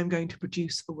myself, I am going to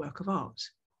produce a work of art.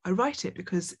 I write it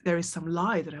because there is some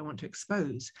lie that I want to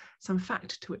expose, some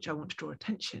fact to which I want to draw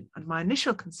attention, and my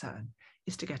initial concern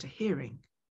is to get a hearing.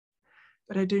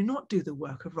 But I do not do the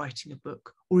work of writing a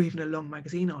book or even a long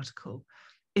magazine article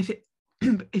if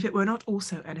it were not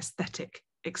also an aesthetic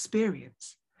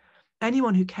experience.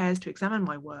 Anyone who cares to examine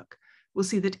my work will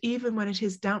see that even when it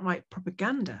is downright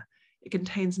propaganda, it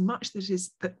contains much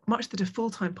that a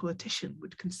full-time politician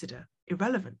would consider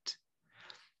irrelevant.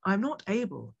 I am not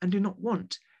able and do not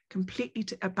want completely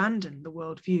to abandon the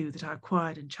worldview that I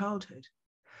acquired in childhood.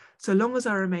 So long as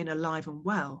I remain alive and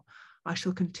well, I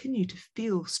shall continue to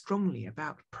feel strongly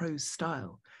about prose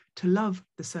style, to love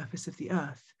the surface of the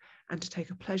earth, and to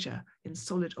take a pleasure in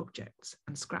solid objects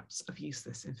and scraps of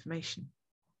useless information."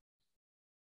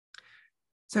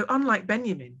 So unlike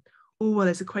Benjamin, Orwell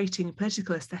is equating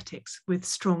political aesthetics with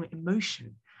strong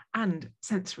emotion and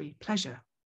sensory pleasure.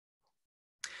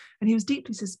 And he was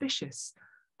deeply suspicious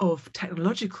of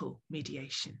technological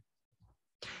mediation.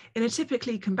 In a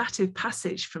typically combative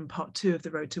passage from part 2 of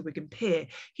The Road to Wigan Pier,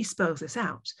 he spells this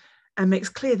out and makes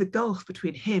clear the gulf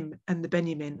between him and the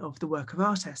Benjamin of the work of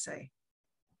art essay.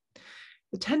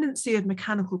 The tendency of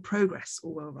mechanical progress,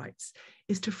 Orwell writes,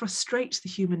 is to frustrate the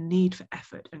human need for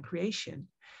effort and creation.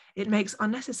 It makes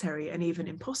unnecessary and even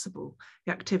impossible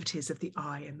the activities of the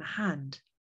eye and the hand.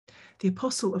 The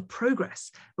apostle of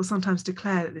progress will sometimes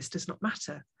declare that this does not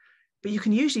matter, but you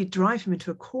can usually drive him into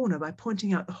a corner by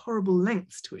pointing out the horrible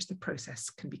lengths to which the process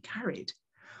can be carried.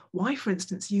 Why, for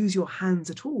instance, use your hands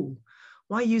at all?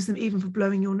 Why use them even for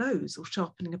blowing your nose or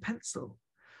sharpening a pencil?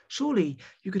 Surely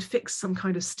you could fix some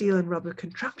kind of steel and rubber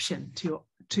contraption to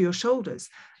your shoulders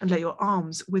and let your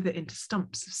arms wither into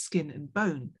stumps of skin and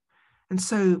bone. And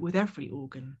so with every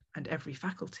organ and every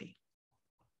faculty.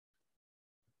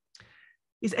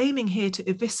 He's aiming here to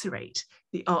eviscerate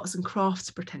the arts and crafts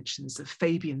pretensions of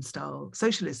Fabian-style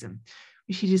socialism,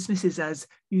 which he dismisses as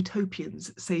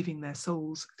utopians saving their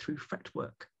souls through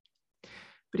fretwork.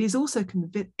 But he is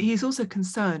also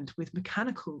concerned with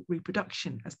mechanical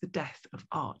reproduction as the death of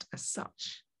art as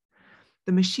such.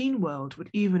 The machine world would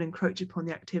even encroach upon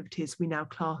the activities we now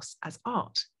class as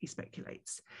art, he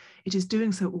speculates. It is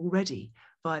doing so already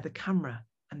via the camera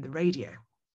and the radio.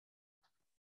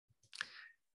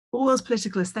 Orwell's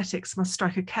political aesthetics must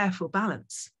strike a careful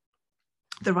balance.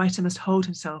 The writer must hold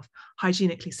himself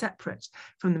hygienically separate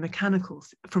from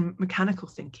mechanical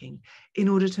thinking in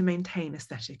order to maintain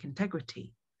aesthetic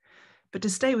integrity. But to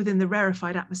stay within the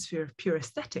rarefied atmosphere of pure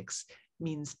aesthetics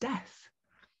means death.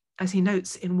 As he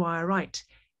notes in Why I Write,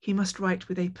 he must write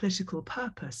with a political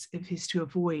purpose if he is to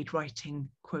avoid writing,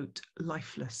 quote,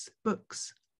 lifeless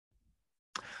books.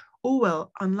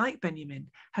 Orwell, unlike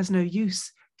Benjamin, has no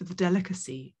use for the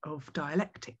delicacy of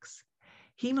dialectics.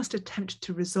 He must attempt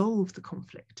to resolve the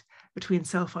conflict between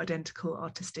self-identical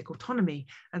artistic autonomy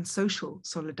and social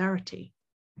solidarity.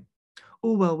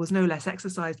 Orwell was no less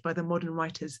exercised by the modern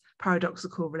writer's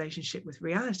paradoxical relationship with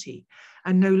reality,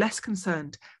 and no less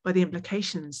concerned by the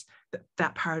implications that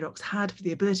that paradox had for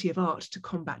the ability of art to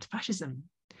combat fascism.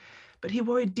 but he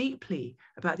worried deeply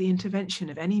about the intervention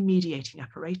of any mediating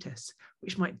apparatus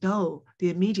which might dull the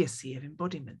immediacy of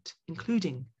embodiment,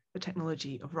 including the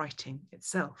technology of writing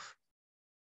itself.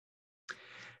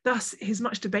 Thus, his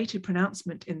much debated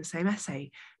pronouncement in the same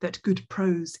essay that good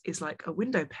prose is like a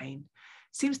window pane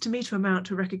seems to me to amount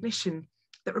to recognition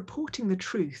that reporting the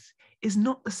truth is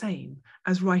not the same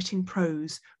as writing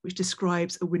prose which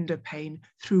describes a window pane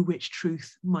through which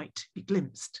truth might be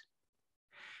glimpsed.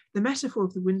 The metaphor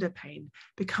of the window pane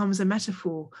becomes a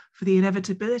metaphor for the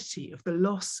inevitability of the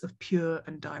loss of pure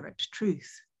and direct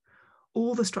truth.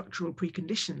 All the structural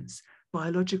preconditions,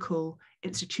 biological,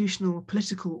 institutional,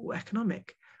 political, or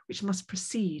economic, which must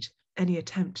precede any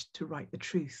attempt to write the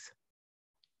truth.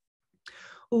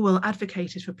 Orwell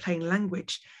advocated for plain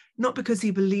language, not because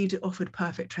he believed it offered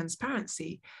perfect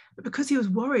transparency, but because he was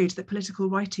worried that political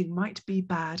writing might be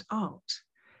bad art.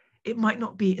 It might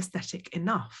not be aesthetic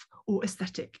enough or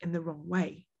aesthetic in the wrong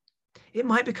way. It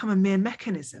might become a mere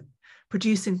mechanism,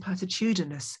 producing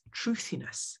platitudinous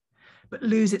truthiness, but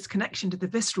lose its connection to the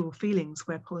visceral feelings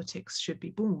where politics should be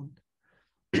born.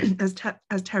 As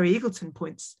Terry Eagleton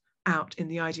points out in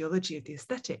The Ideology of the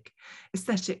Aesthetic,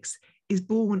 aesthetics is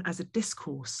born as a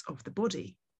discourse of the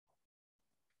body.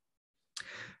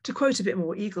 To quote a bit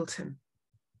more Eagleton,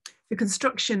 the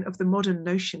construction of the modern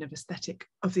notion of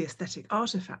the aesthetic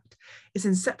artifact is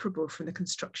inseparable from the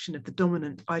construction of the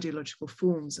dominant ideological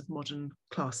forms of modern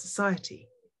class society.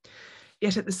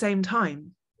 Yet at the same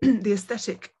time, the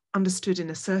aesthetic, understood in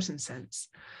a certain sense,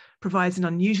 provides an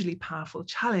unusually powerful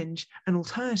challenge and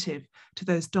alternative to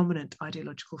those dominant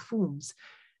ideological forms,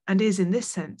 and is in this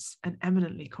sense an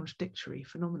eminently contradictory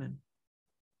phenomenon.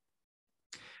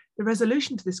 The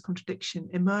resolution to this contradiction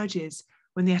emerges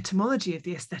when the etymology of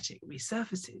the aesthetic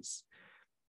resurfaces.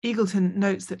 Eagleton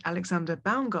notes that Alexander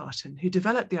Baumgarten, who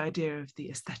developed the idea of the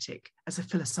aesthetic as a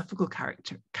philosophical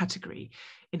category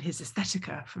in his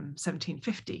Aesthetica from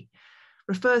 1750,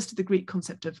 refers to the Greek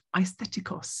concept of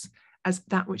aesthetikos as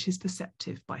that which is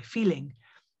perceptive by feeling,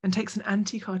 and takes an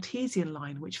anti-Cartesian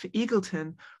line which for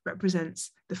Eagleton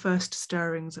represents the first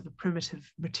stirrings of a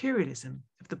primitive materialism,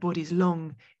 of the body's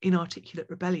long, inarticulate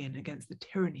rebellion against the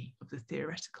tyranny of the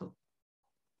theoretical.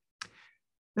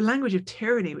 The language of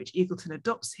tyranny which Eagleton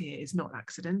adopts here is not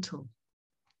accidental.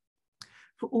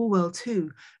 For Orwell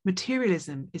too,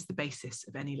 materialism is the basis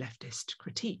of any leftist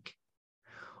critique.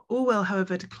 Orwell,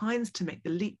 however, declines to make the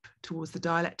leap towards the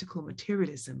dialectical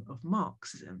materialism of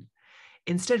Marxism,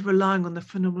 instead relying on the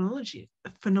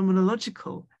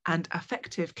phenomenological and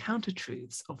affective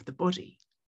counter-truths of the body.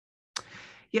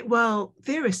 Yet while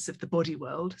theorists of the body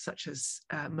world, such as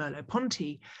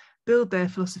Merleau-Ponty, build their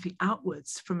philosophy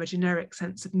outwards from a generic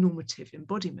sense of normative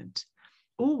embodiment,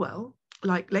 Orwell,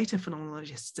 like later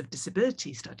phenomenologists of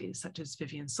disability studies, such as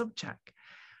Vivian Sobchak,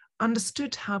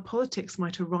 understood how politics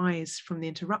might arise from the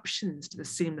interruptions to the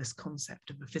seamless concept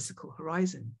of a physical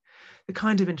horizon, the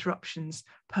kind of interruptions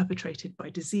perpetrated by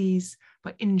disease,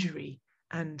 by injury,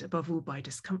 and above all by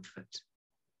discomfort.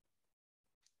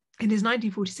 In his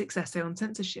 1946 essay on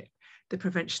censorship, The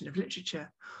Prevention of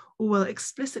Literature, Orwell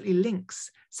explicitly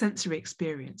links sensory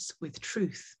experience with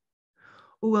truth.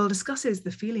 Orwell discusses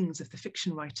the feelings of the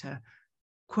fiction writer,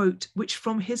 quote, which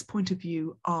from his point of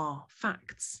view are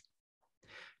facts.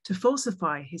 To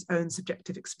falsify his own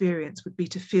subjective experience would be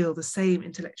to feel the same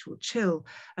intellectual chill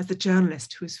as the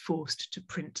journalist who is forced to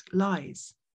print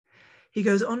lies. He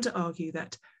goes on to argue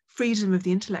that freedom of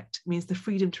the intellect means the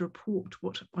freedom to report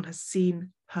what one has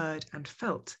seen, heard, and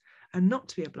felt, and not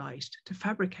to be obliged to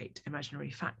fabricate imaginary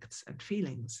facts and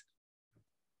feelings.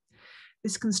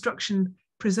 This construction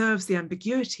preserves the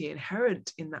ambiguity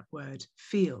inherent in that word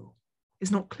feel. It's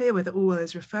not clear whether Orwell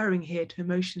is referring here to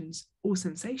emotions or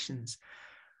sensations,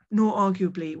 nor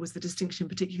arguably was the distinction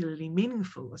particularly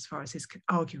meaningful as far as his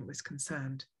argument was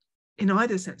concerned. In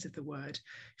either sense of the word,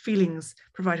 feelings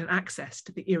provide an access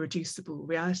to the irreducible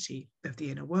reality of the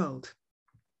inner world.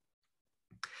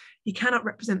 He cannot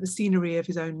represent the scenery of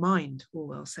his own mind,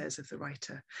 Orwell says of the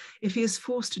writer. If he is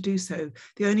forced to do so,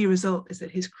 the only result is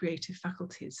that his creative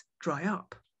faculties dry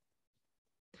up.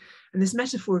 And this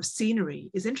metaphor of scenery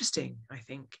is interesting, I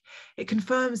think. It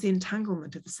confirms the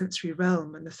entanglement of the sensory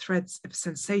realm and the threads of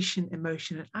sensation,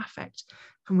 emotion, and affect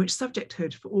from which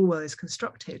subjecthood for Orwell is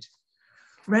constructed.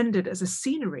 Rendered as a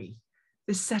scenery,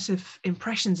 this set of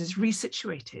impressions is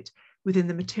resituated within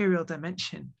the material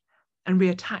dimension and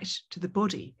reattached to the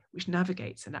body which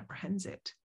navigates and apprehends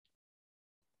it.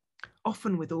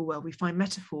 Often with Orwell, we find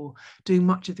metaphor doing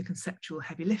much of the conceptual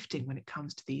heavy lifting when it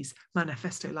comes to these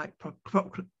manifesto-like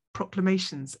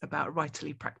proclamations about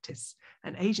writerly practice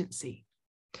and agency.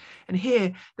 And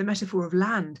here, the metaphor of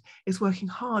land is working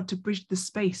hard to bridge the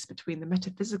space between the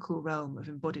metaphysical realm of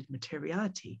embodied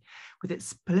materiality, with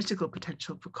its political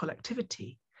potential for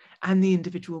collectivity, and the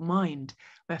individual mind,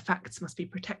 where facts must be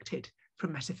protected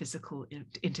from metaphysical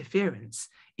interference,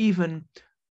 even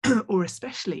or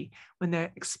especially when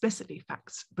they're explicitly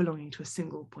facts belonging to a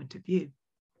single point of view.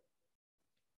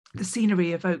 The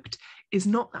scenery evoked is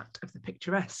not that of the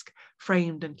picturesque,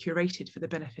 framed and curated for the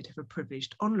benefit of a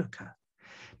privileged onlooker,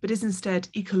 but is instead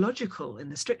ecological in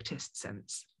the strictest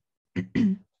sense,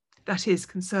 that is,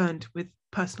 concerned with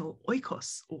personal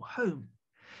oikos, or home,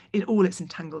 in all its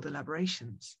entangled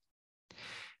elaborations.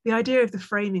 The idea of the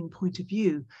framing point of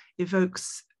view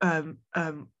evokes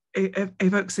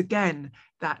again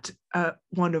that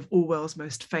one of Orwell's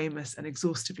most famous and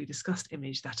exhaustively discussed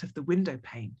image, that of the window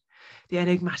pane, the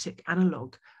enigmatic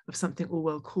analogue of something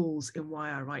Orwell calls in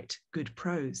Why I Write Good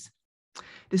Prose.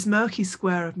 This murky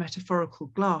square of metaphorical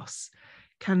glass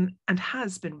can and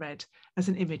has been read as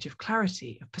an image of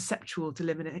clarity, of perceptual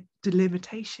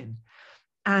delimitation,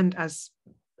 and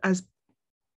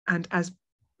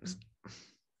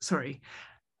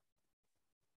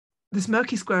this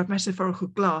murky square of metaphorical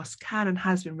glass can and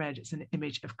has been read as an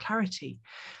image of clarity,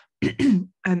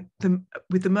 and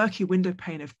with the murky window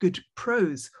pane of good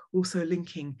prose also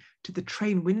linking to the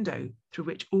train window through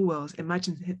which Orwell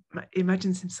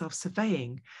imagines himself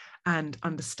surveying and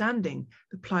understanding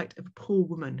the plight of a poor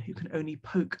woman who can only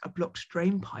poke a blocked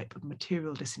drain pipe of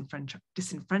material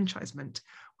disenfranchisement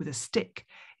with a stick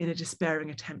in a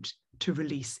despairing attempt to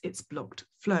release its blocked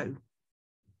flow.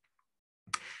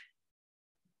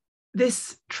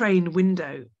 This train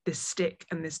window, this stick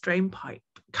and this drain pipe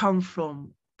come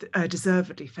from a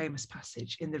deservedly famous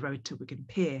passage in The Road to Wigan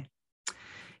Pier.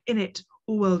 In it,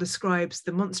 Orwell describes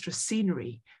the monstrous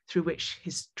scenery through which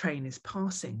his train is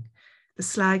passing: the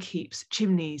slag heaps,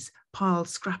 chimneys, piled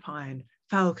scrap iron,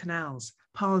 foul canals,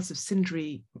 piles of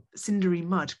cindery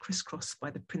mud crisscrossed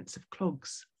by the prints of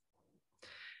clogs.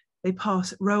 They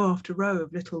pass row after row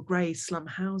of little grey slum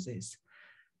houses,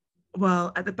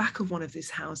 while at the back of one of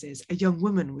these houses, a young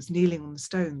woman was kneeling on the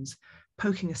stones,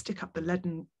 poking a stick up the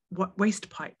leaden waste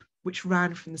pipe which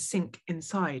ran from the sink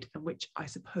inside and which, I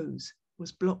suppose,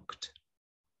 was blocked.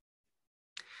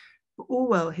 For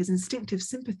Orwell, his instinctive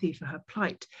sympathy for her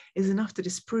plight is enough to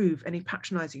disprove any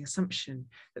patronising assumption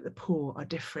that the poor are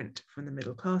different from the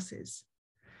middle classes.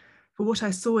 For what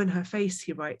I saw in her face,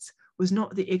 he writes, was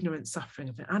not the ignorant suffering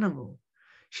of an animal.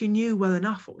 She knew well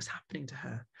enough what was happening to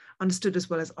her, understood as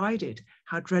well as I did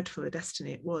how dreadful a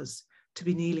destiny it was to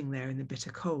be kneeling there in the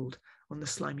bitter cold on the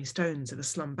slimy stones of a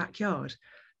slum backyard,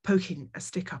 poking a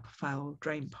stick up a foul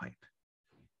drain pipe.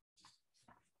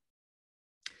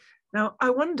 Now,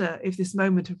 I wonder if this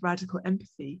moment of radical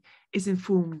empathy is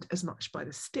informed as much by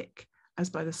the stick as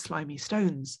by the slimy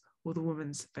stones or the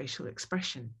woman's facial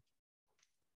expression.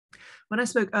 When I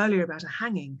spoke earlier about a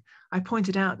hanging, I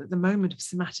pointed out that the moment of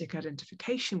somatic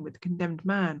identification with the condemned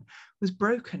man was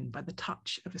broken by the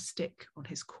touch of a stick on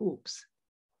his corpse.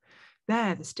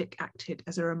 There, the stick acted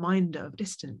as a reminder of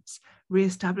distance,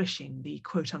 re-establishing the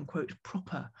quote-unquote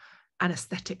proper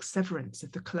anaesthetic severance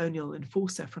of the colonial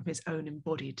enforcer from his own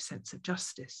embodied sense of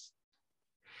justice.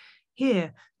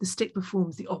 Here, the stick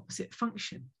performs the opposite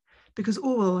function, because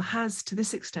Orwell has, to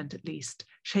this extent at least,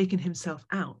 shaken himself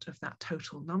out of that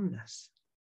total numbness.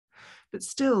 But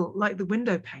still, like the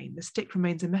window pane, the stick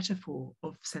remains a metaphor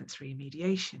of sensory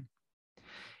mediation.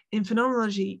 In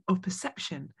Phenomenology of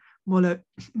Perception,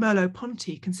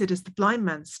 Merleau-Ponty considers the blind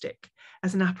man's stick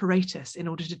as an apparatus in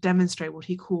order to demonstrate what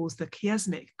he calls the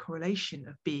chiasmic correlation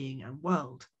of being and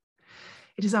world.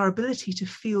 It is our ability to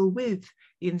feel with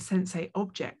the insensate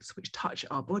objects which touch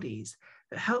our bodies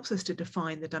that helps us to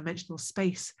define the dimensional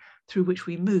space through which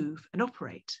we move and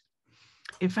operate.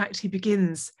 In fact, he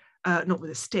begins not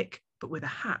with a stick, but with a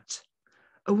hat.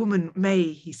 A woman may,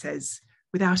 he says,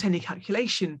 without any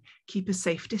calculation, keep a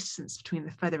safe distance between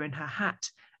the feather in her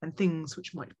hat and things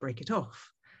which might break it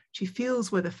off. She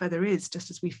feels where the feather is just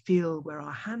as we feel where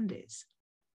our hand is.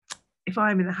 If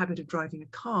I'm in the habit of driving a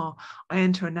car, I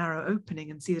enter a narrow opening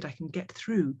and see that I can get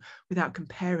through without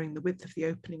comparing the width of the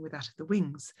opening with that of the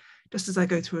wings, just as I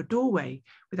go through a doorway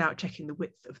without checking the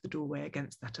width of the doorway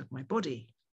against that of my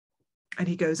body. And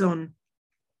he goes on,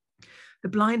 the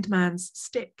blind man's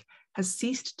stick has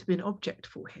ceased to be an object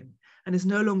for him and is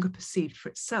no longer perceived for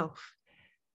itself.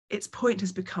 Its point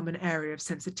has become an area of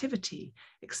sensitivity,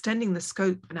 extending the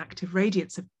scope and active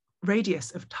radius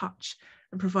of touch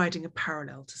and providing a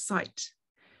parallel to sight.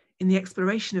 In the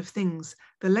exploration of things,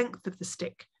 the length of the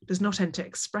stick does not enter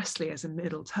expressly as a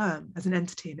middle term, as an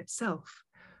entity in itself.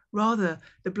 Rather,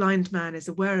 the blind man is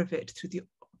aware of it through the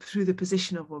through the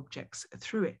position of objects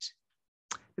through it.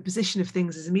 The position of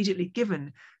things is immediately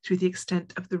given through the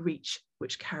extent of the reach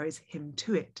which carries him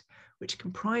to it, which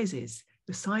comprises,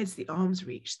 besides the arm's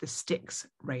reach, the stick's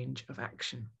range of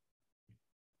action.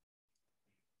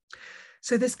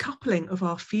 So this coupling of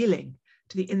our feeling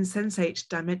to the insensate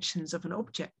dimensions of an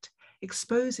object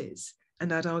exposes,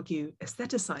 and I'd argue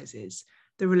aestheticizes,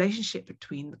 the relationship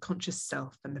between the conscious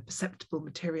self and the perceptible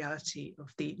materiality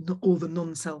of all the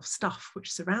non-self stuff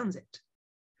which surrounds it.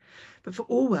 But for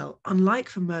Orwell, unlike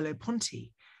for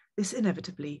Merleau-Ponty, this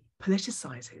inevitably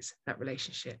politicizes that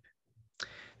relationship.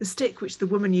 The stick which the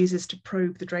woman uses to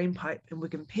probe the drainpipe in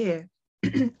Wigan Pier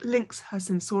links her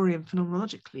sensorium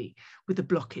phenomenologically with the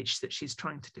blockage that she's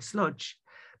trying to dislodge,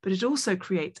 but it also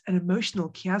creates an emotional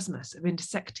chiasmus of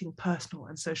intersecting personal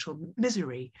and social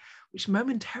misery, which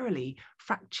momentarily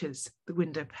fractures the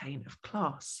window pane of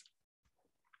class.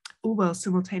 Orwell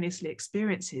simultaneously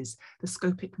experiences the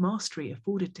scopic mastery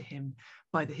afforded to him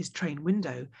by his train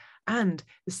window and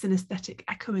the synesthetic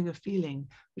echoing of feeling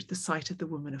which the sight of the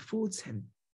woman affords him.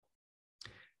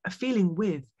 A feeling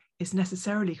with is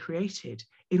necessarily created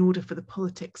in order for the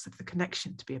politics of the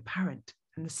connection to be apparent,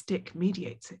 and the stick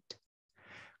mediates it.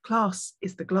 Class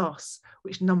is the glass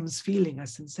which numbs feeling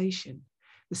as sensation.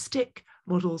 The stick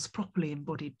models properly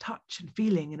embodied touch and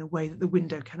feeling in a way that the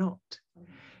window cannot.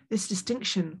 This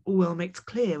distinction Orwell makes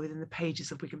clear within the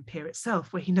pages of Wigan Pier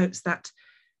itself, where he notes that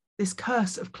this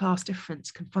curse of class difference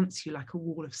confronts you like a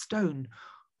wall of stone,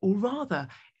 or rather,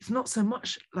 it's not so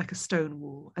much like a stone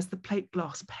wall as the plate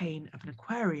glass pane of an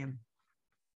aquarium.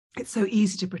 It's so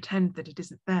easy to pretend that it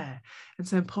isn't there, and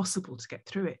so impossible to get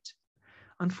through it.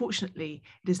 Unfortunately,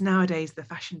 it is nowadays the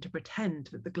fashion to pretend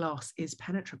that the glass is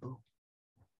penetrable.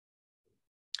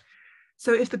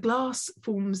 So if the glass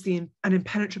forms an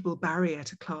impenetrable barrier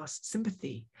to class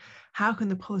sympathy, how can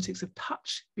the politics of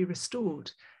touch be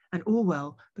restored and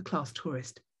Orwell, the class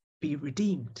tourist, be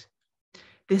redeemed?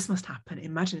 This must happen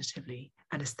imaginatively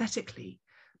and aesthetically,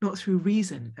 not through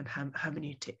reason and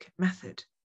hermeneutic method.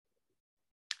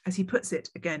 As he puts it,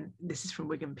 again, this is from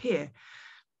Wigan Pier,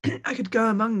 I could go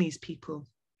among these people,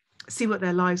 see what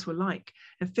their lives were like,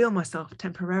 and feel myself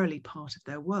temporarily part of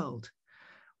their world.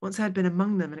 Once I had been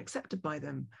among them and accepted by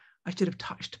them, I should have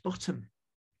touched bottom.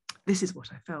 This is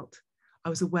what I felt. I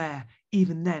was aware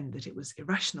even then that it was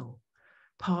irrational.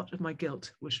 Part of my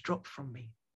guilt was dropped from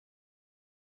me.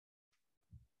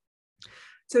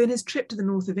 So in his trip to the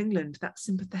north of England, that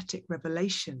sympathetic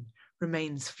revelation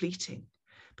remains fleeting.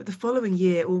 But the following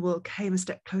year, Orwell came a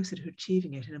step closer to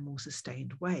achieving it in a more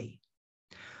sustained way.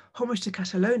 Homage to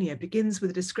Catalonia begins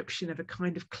with a description of a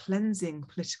kind of cleansing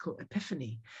political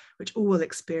epiphany, which Orwell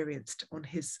experienced on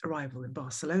his arrival in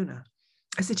Barcelona,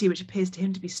 a city which appears to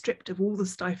him to be stripped of all the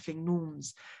stifling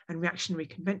norms and reactionary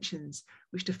conventions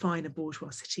which define a bourgeois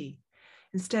city,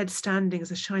 instead standing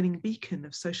as a shining beacon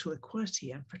of social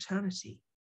equality and fraternity.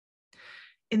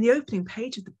 In the opening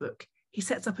page of the book, he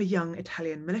sets up a young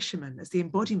Italian militiaman as the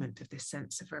embodiment of this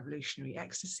sense of revolutionary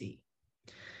ecstasy.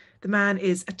 The man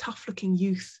is a tough-looking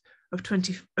youth of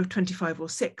 25 or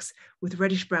 6 with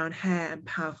reddish-brown hair and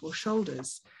powerful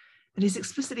shoulders, and is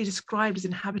explicitly described as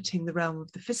inhabiting the realm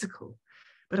of the physical,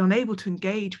 but unable to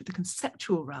engage with the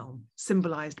conceptual realm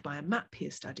symbolized by a map he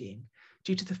is studying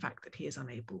due to the fact that he is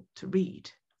unable to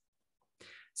read.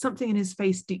 Something in his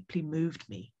face deeply moved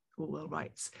me, Orwell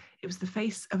writes. It was the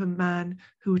face of a man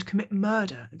who would commit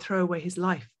murder and throw away his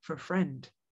life for a friend.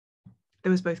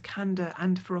 There was both candor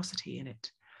and ferocity in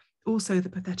it. Also the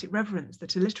pathetic reverence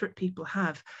that illiterate people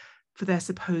have for their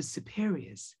supposed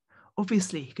superiors.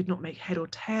 Obviously, he could not make head or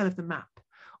tail of the map.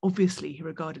 Obviously, he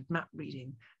regarded map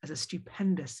reading as a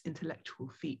stupendous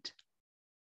intellectual feat.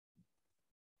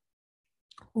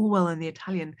 Orwell and the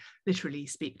Italian literally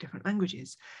speak different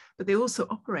languages, but they also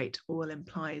operate, Orwell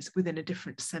implies, within a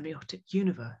different semiotic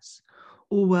universe.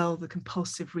 Orwell, the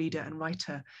compulsive reader and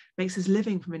writer, makes his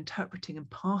living from interpreting and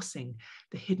parsing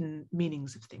the hidden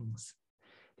meanings of things.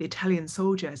 The Italian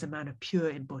soldier is a man of pure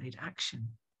embodied action.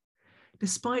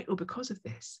 Despite or because of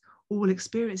this, Orwell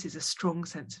experiences a strong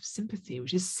sense of sympathy,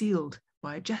 which is sealed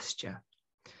by a gesture.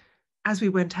 As we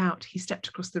went out, he stepped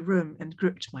across the room and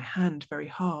gripped my hand very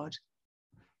hard.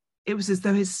 It was as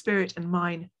though his spirit and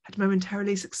mine had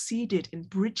momentarily succeeded in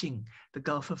bridging the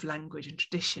gulf of language and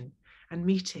tradition and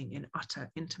meeting in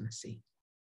utter intimacy.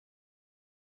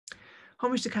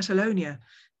 Homage to Catalonia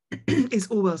is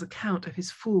Orwell's account of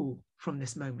his fall from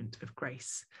this moment of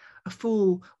grace, a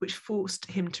fall which forced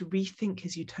him to rethink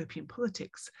his utopian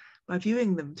politics by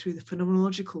viewing them through the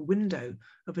phenomenological window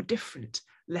of a different,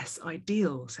 less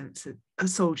ideal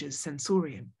soldier's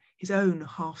sensorium, his own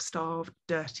half-starved,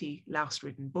 dirty,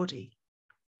 louse-ridden body.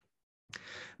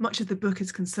 Much of the book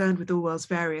is concerned with Orwell's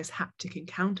various haptic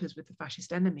encounters with the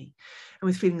fascist enemy and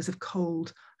with feelings of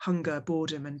cold, hunger,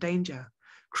 boredom, and danger,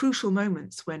 crucial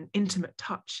moments when intimate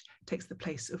touch takes the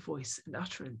place of voice and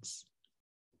utterance.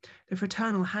 The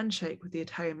fraternal handshake with the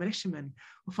Italian militiaman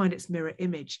will find its mirror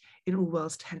image in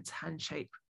Orwell's tense handshake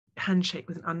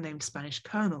with an unnamed Spanish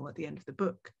colonel at the end of the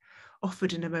book,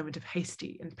 offered in a moment of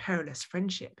hasty and perilous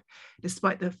friendship,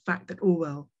 despite the fact that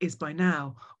Orwell is by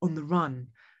now on the run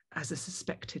as a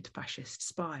suspected fascist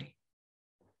spy.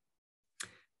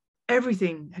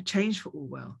 Everything had changed for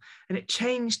Orwell, and it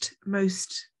changed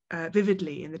most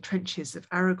vividly in the trenches of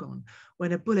Aragon,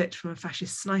 when a bullet from a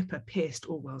fascist sniper pierced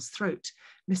Orwell's throat,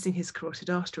 missing his carotid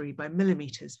artery by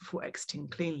millimetres before exiting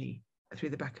cleanly through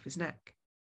the back of his neck.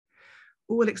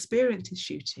 Orwell experienced his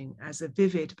shooting as a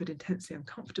vivid but intensely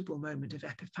uncomfortable moment of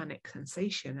epiphanic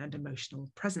sensation and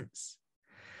emotional presence.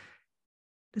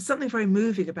 There's something very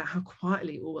moving about how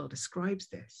quietly Orwell describes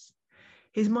this.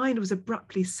 His mind was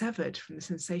abruptly severed from the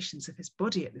sensations of his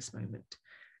body at this moment,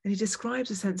 and he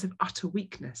describes a sense of utter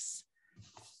weakness,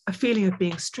 a feeling of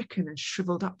being stricken and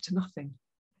shriveled up to nothing.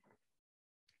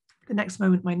 The next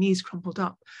moment, my knees crumpled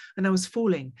up and I was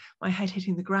falling, my head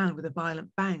hitting the ground with a violent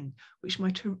bang, which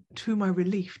to my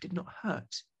relief did not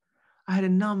hurt. I had a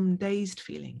numb, dazed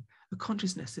feeling, a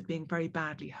consciousness of being very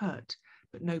badly hurt,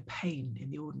 but no pain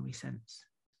in the ordinary sense.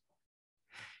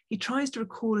 He tries to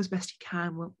recall as best he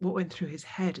can what went through his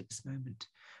head at this moment.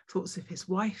 Thoughts of his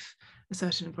wife, a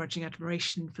certain grudging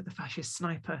admiration for the fascist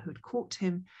sniper who had caught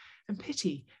him, and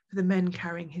pity for the men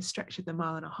carrying his stretcher the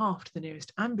 1.5 miles to the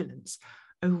nearest ambulance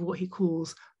over what he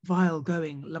calls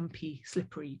vile-going, lumpy,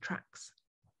 slippery tracks.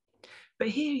 But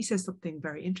here he says something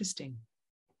very interesting.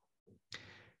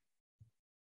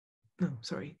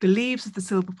 The leaves of the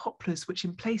silver poplars, which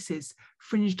in places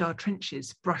fringed our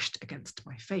trenches, brushed against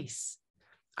my face.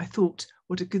 I thought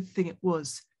what a good thing it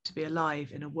was to be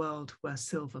alive in a world where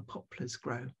silver poplars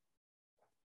grow.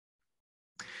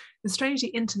 The strangely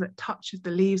intimate touch of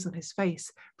the leaves on his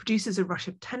face produces a rush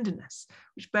of tenderness,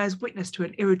 which bears witness to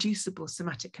an irreducible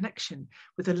somatic connection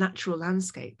with the natural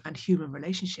landscape and human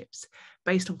relationships,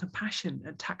 based on compassion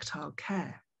and tactile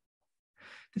care.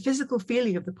 The physical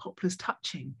feeling of the poplars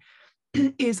touching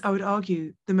is, I would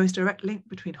argue, the most direct link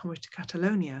between Homage to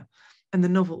Catalonia and the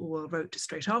novel Orwell wrote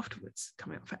straight afterwards,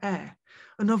 Coming Up for Air,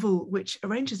 a novel which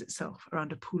arranges itself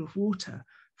around a pool of water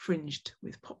fringed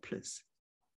with poplars.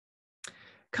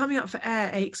 Coming Up for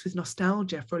Air aches with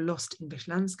nostalgia for a lost English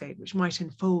landscape which might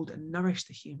enfold and nourish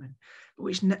the human,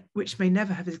 but which may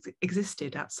never have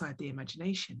existed outside the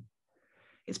imagination.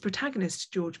 Its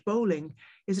protagonist, George Bowling,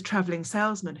 is a travelling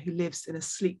salesman who lives in a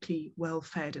sleekly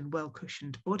well-fed and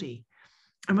well-cushioned body.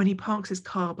 And when he parks his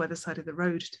car by the side of the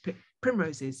road to pick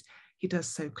primroses, he does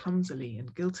so clumsily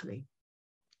and guiltily.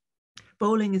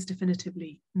 Bowling is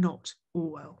definitively not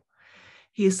Orwell.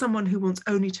 He is someone who wants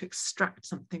only to extract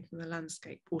something from the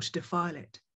landscape or to defile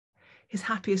it. His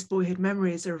happiest boyhood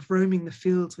memories are of roaming the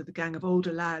fields with a gang of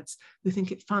older lads who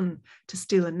think it fun to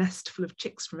steal a nest full of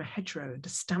chicks from a hedgerow and to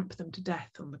stamp them to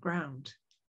death on the ground.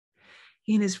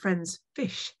 He and his friends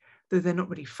fish, though they're not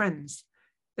really friends.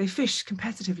 They fish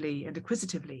competitively and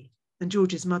acquisitively, and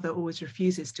George's mother always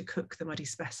refuses to cook the muddy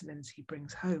specimens he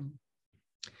brings home.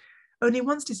 Only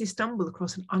once does he stumble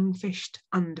across an unfished,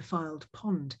 undefiled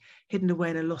pond, hidden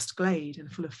away in a lost glade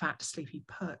and full of fat, sleepy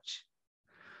perch.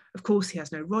 Of course, he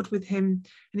has no rod with him,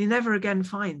 and he never again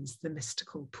finds the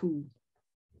mystical pool.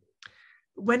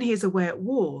 But when he is away at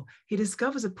war, he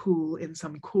discovers a pool in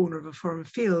some corner of a foreign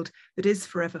field that is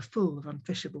forever full of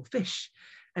unfishable fish,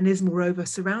 and is moreover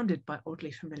surrounded by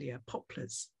oddly familiar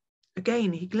poplars.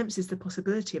 Again, he glimpses the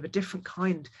possibility of a different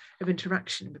kind of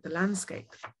interaction with the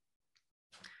landscape.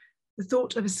 The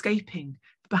thought of escaping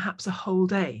for perhaps a whole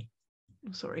day,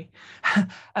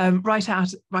 right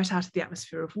out of the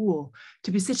atmosphere of war,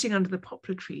 to be sitting under the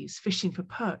poplar trees, fishing for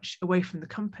perch, away from the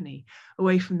company,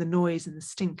 away from the noise and the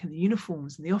stink and the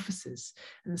uniforms and the officers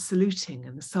and the saluting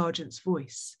and the sergeant's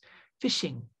voice.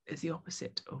 Fishing is the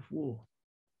opposite of war.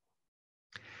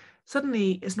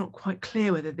 Suddenly, it's not quite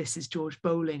clear whether this is George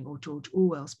Bowling or George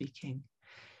Orwell speaking.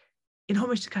 In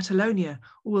Homage to Catalonia,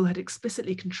 Orwell had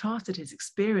explicitly contrasted his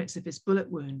experience of his bullet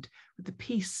wound with the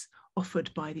peace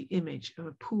offered by the image of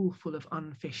a pool full of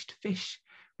unfished fish,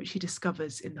 which he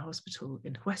discovers in the hospital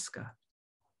in Huesca.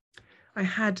 I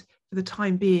had, for the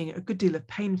time being, a good deal of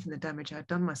pain from the damage I had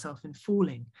done myself in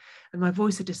falling, and my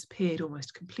voice had disappeared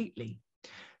almost completely,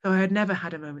 though I had never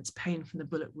had a moment's pain from the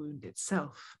bullet wound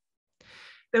itself.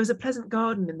 There was a pleasant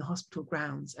garden in the hospital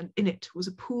grounds, and in it was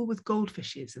a pool with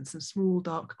goldfishes and some small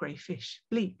dark grey fish,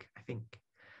 bleak, I think.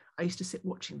 I used to sit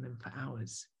watching them for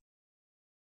hours.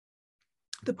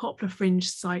 The poplar-fringed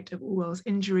site of Orwell's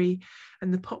injury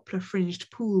and the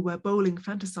poplar-fringed pool where Bowling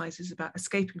fantasizes about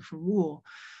escaping from war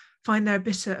find their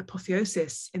bitter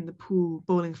apotheosis in the pool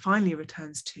Bowling finally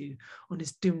returns to on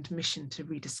his doomed mission to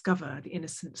rediscover the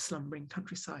innocent slumbering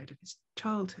countryside of his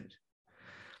childhood.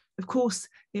 Of course,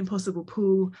 the impossible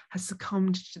pool has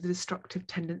succumbed to the destructive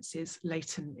tendencies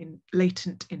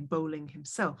latent in Bowling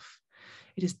himself.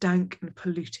 It is dank and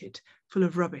polluted, full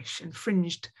of rubbish and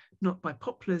fringed not by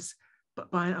poplars, but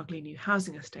by an ugly new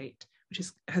housing estate, which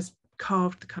has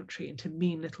carved the country into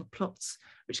mean little plots,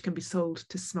 which can be sold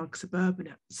to smug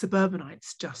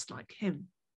suburbanites just like him.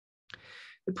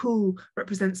 The pool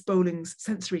represents Bowling's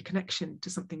sensory connection to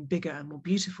something bigger and more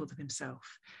beautiful than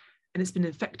himself, and it's been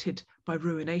infected by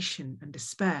ruination and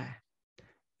despair.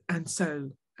 And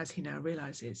so, as he now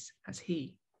realizes, has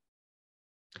he.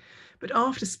 But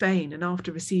after Spain and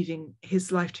after receiving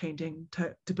his life-changing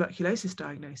tuberculosis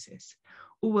diagnosis,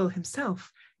 Orwell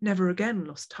himself never again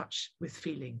lost touch with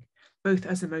feeling, both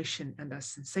as emotion and as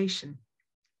sensation.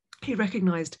 He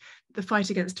recognised that the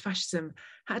fight against fascism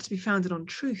had to be founded on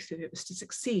truth if it was to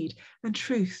succeed, and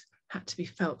truth had to be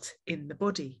felt in the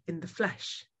body, in the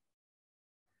flesh.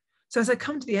 So as I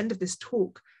come to the end of this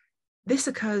talk, this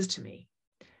occurs to me.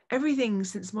 Everything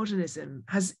since modernism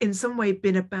has in some way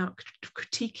been about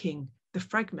critiquing the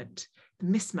fragment, the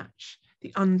mismatch,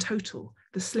 the untotal,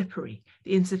 the slippery,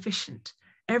 the insufficient,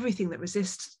 everything that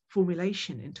resists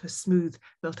formulation into a smooth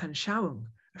Weltanschauung,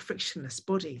 a frictionless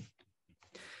body.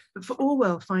 But for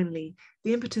Orwell, finally,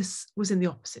 the impetus was in the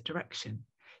opposite direction.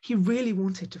 He really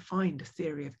wanted to find a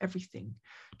theory of everything,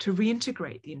 to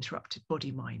reintegrate the interrupted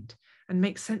body-mind and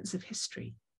make sense of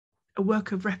history, a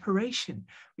work of reparation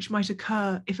which might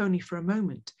occur, if only for a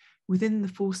moment, within the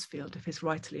force field of his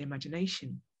writerly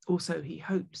imagination, or so he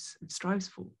hopes and strives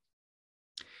for.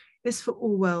 This, for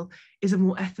Orwell, is a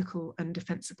more ethical and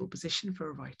defensible position for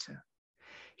a writer.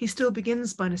 He still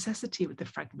begins by necessity with the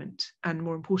fragment, and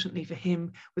more importantly for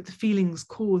him, with the feelings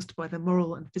caused by the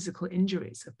moral and physical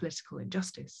injuries of political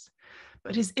injustice.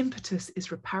 But his impetus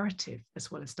is reparative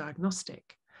as well as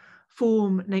diagnostic.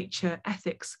 Form, nature,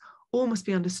 ethics all must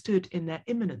be understood in their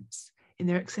immanence, in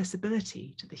their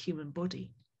accessibility to the human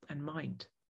body and mind.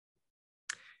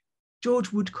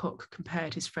 George Woodcock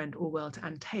compared his friend Orwell to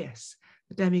Antaeus,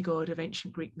 the demigod of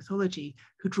ancient Greek mythology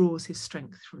who draws his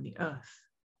strength from the earth.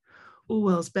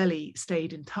 Orwell's belly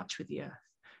stayed in touch with the earth,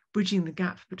 bridging the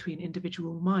gap between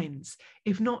individual minds,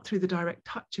 if not through the direct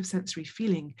touch of sensory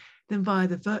feeling, then via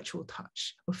the virtual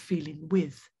touch of feeling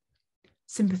with.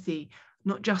 Sympathy,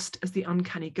 not just as the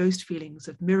uncanny ghost feelings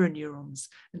of mirror neurons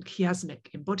and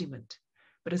chiasmic embodiment,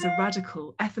 but as a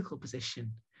radical ethical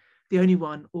position, the only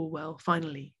one Orwell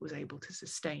finally was able to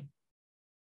sustain.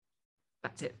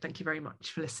 That's it. Thank you very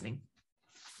much for listening.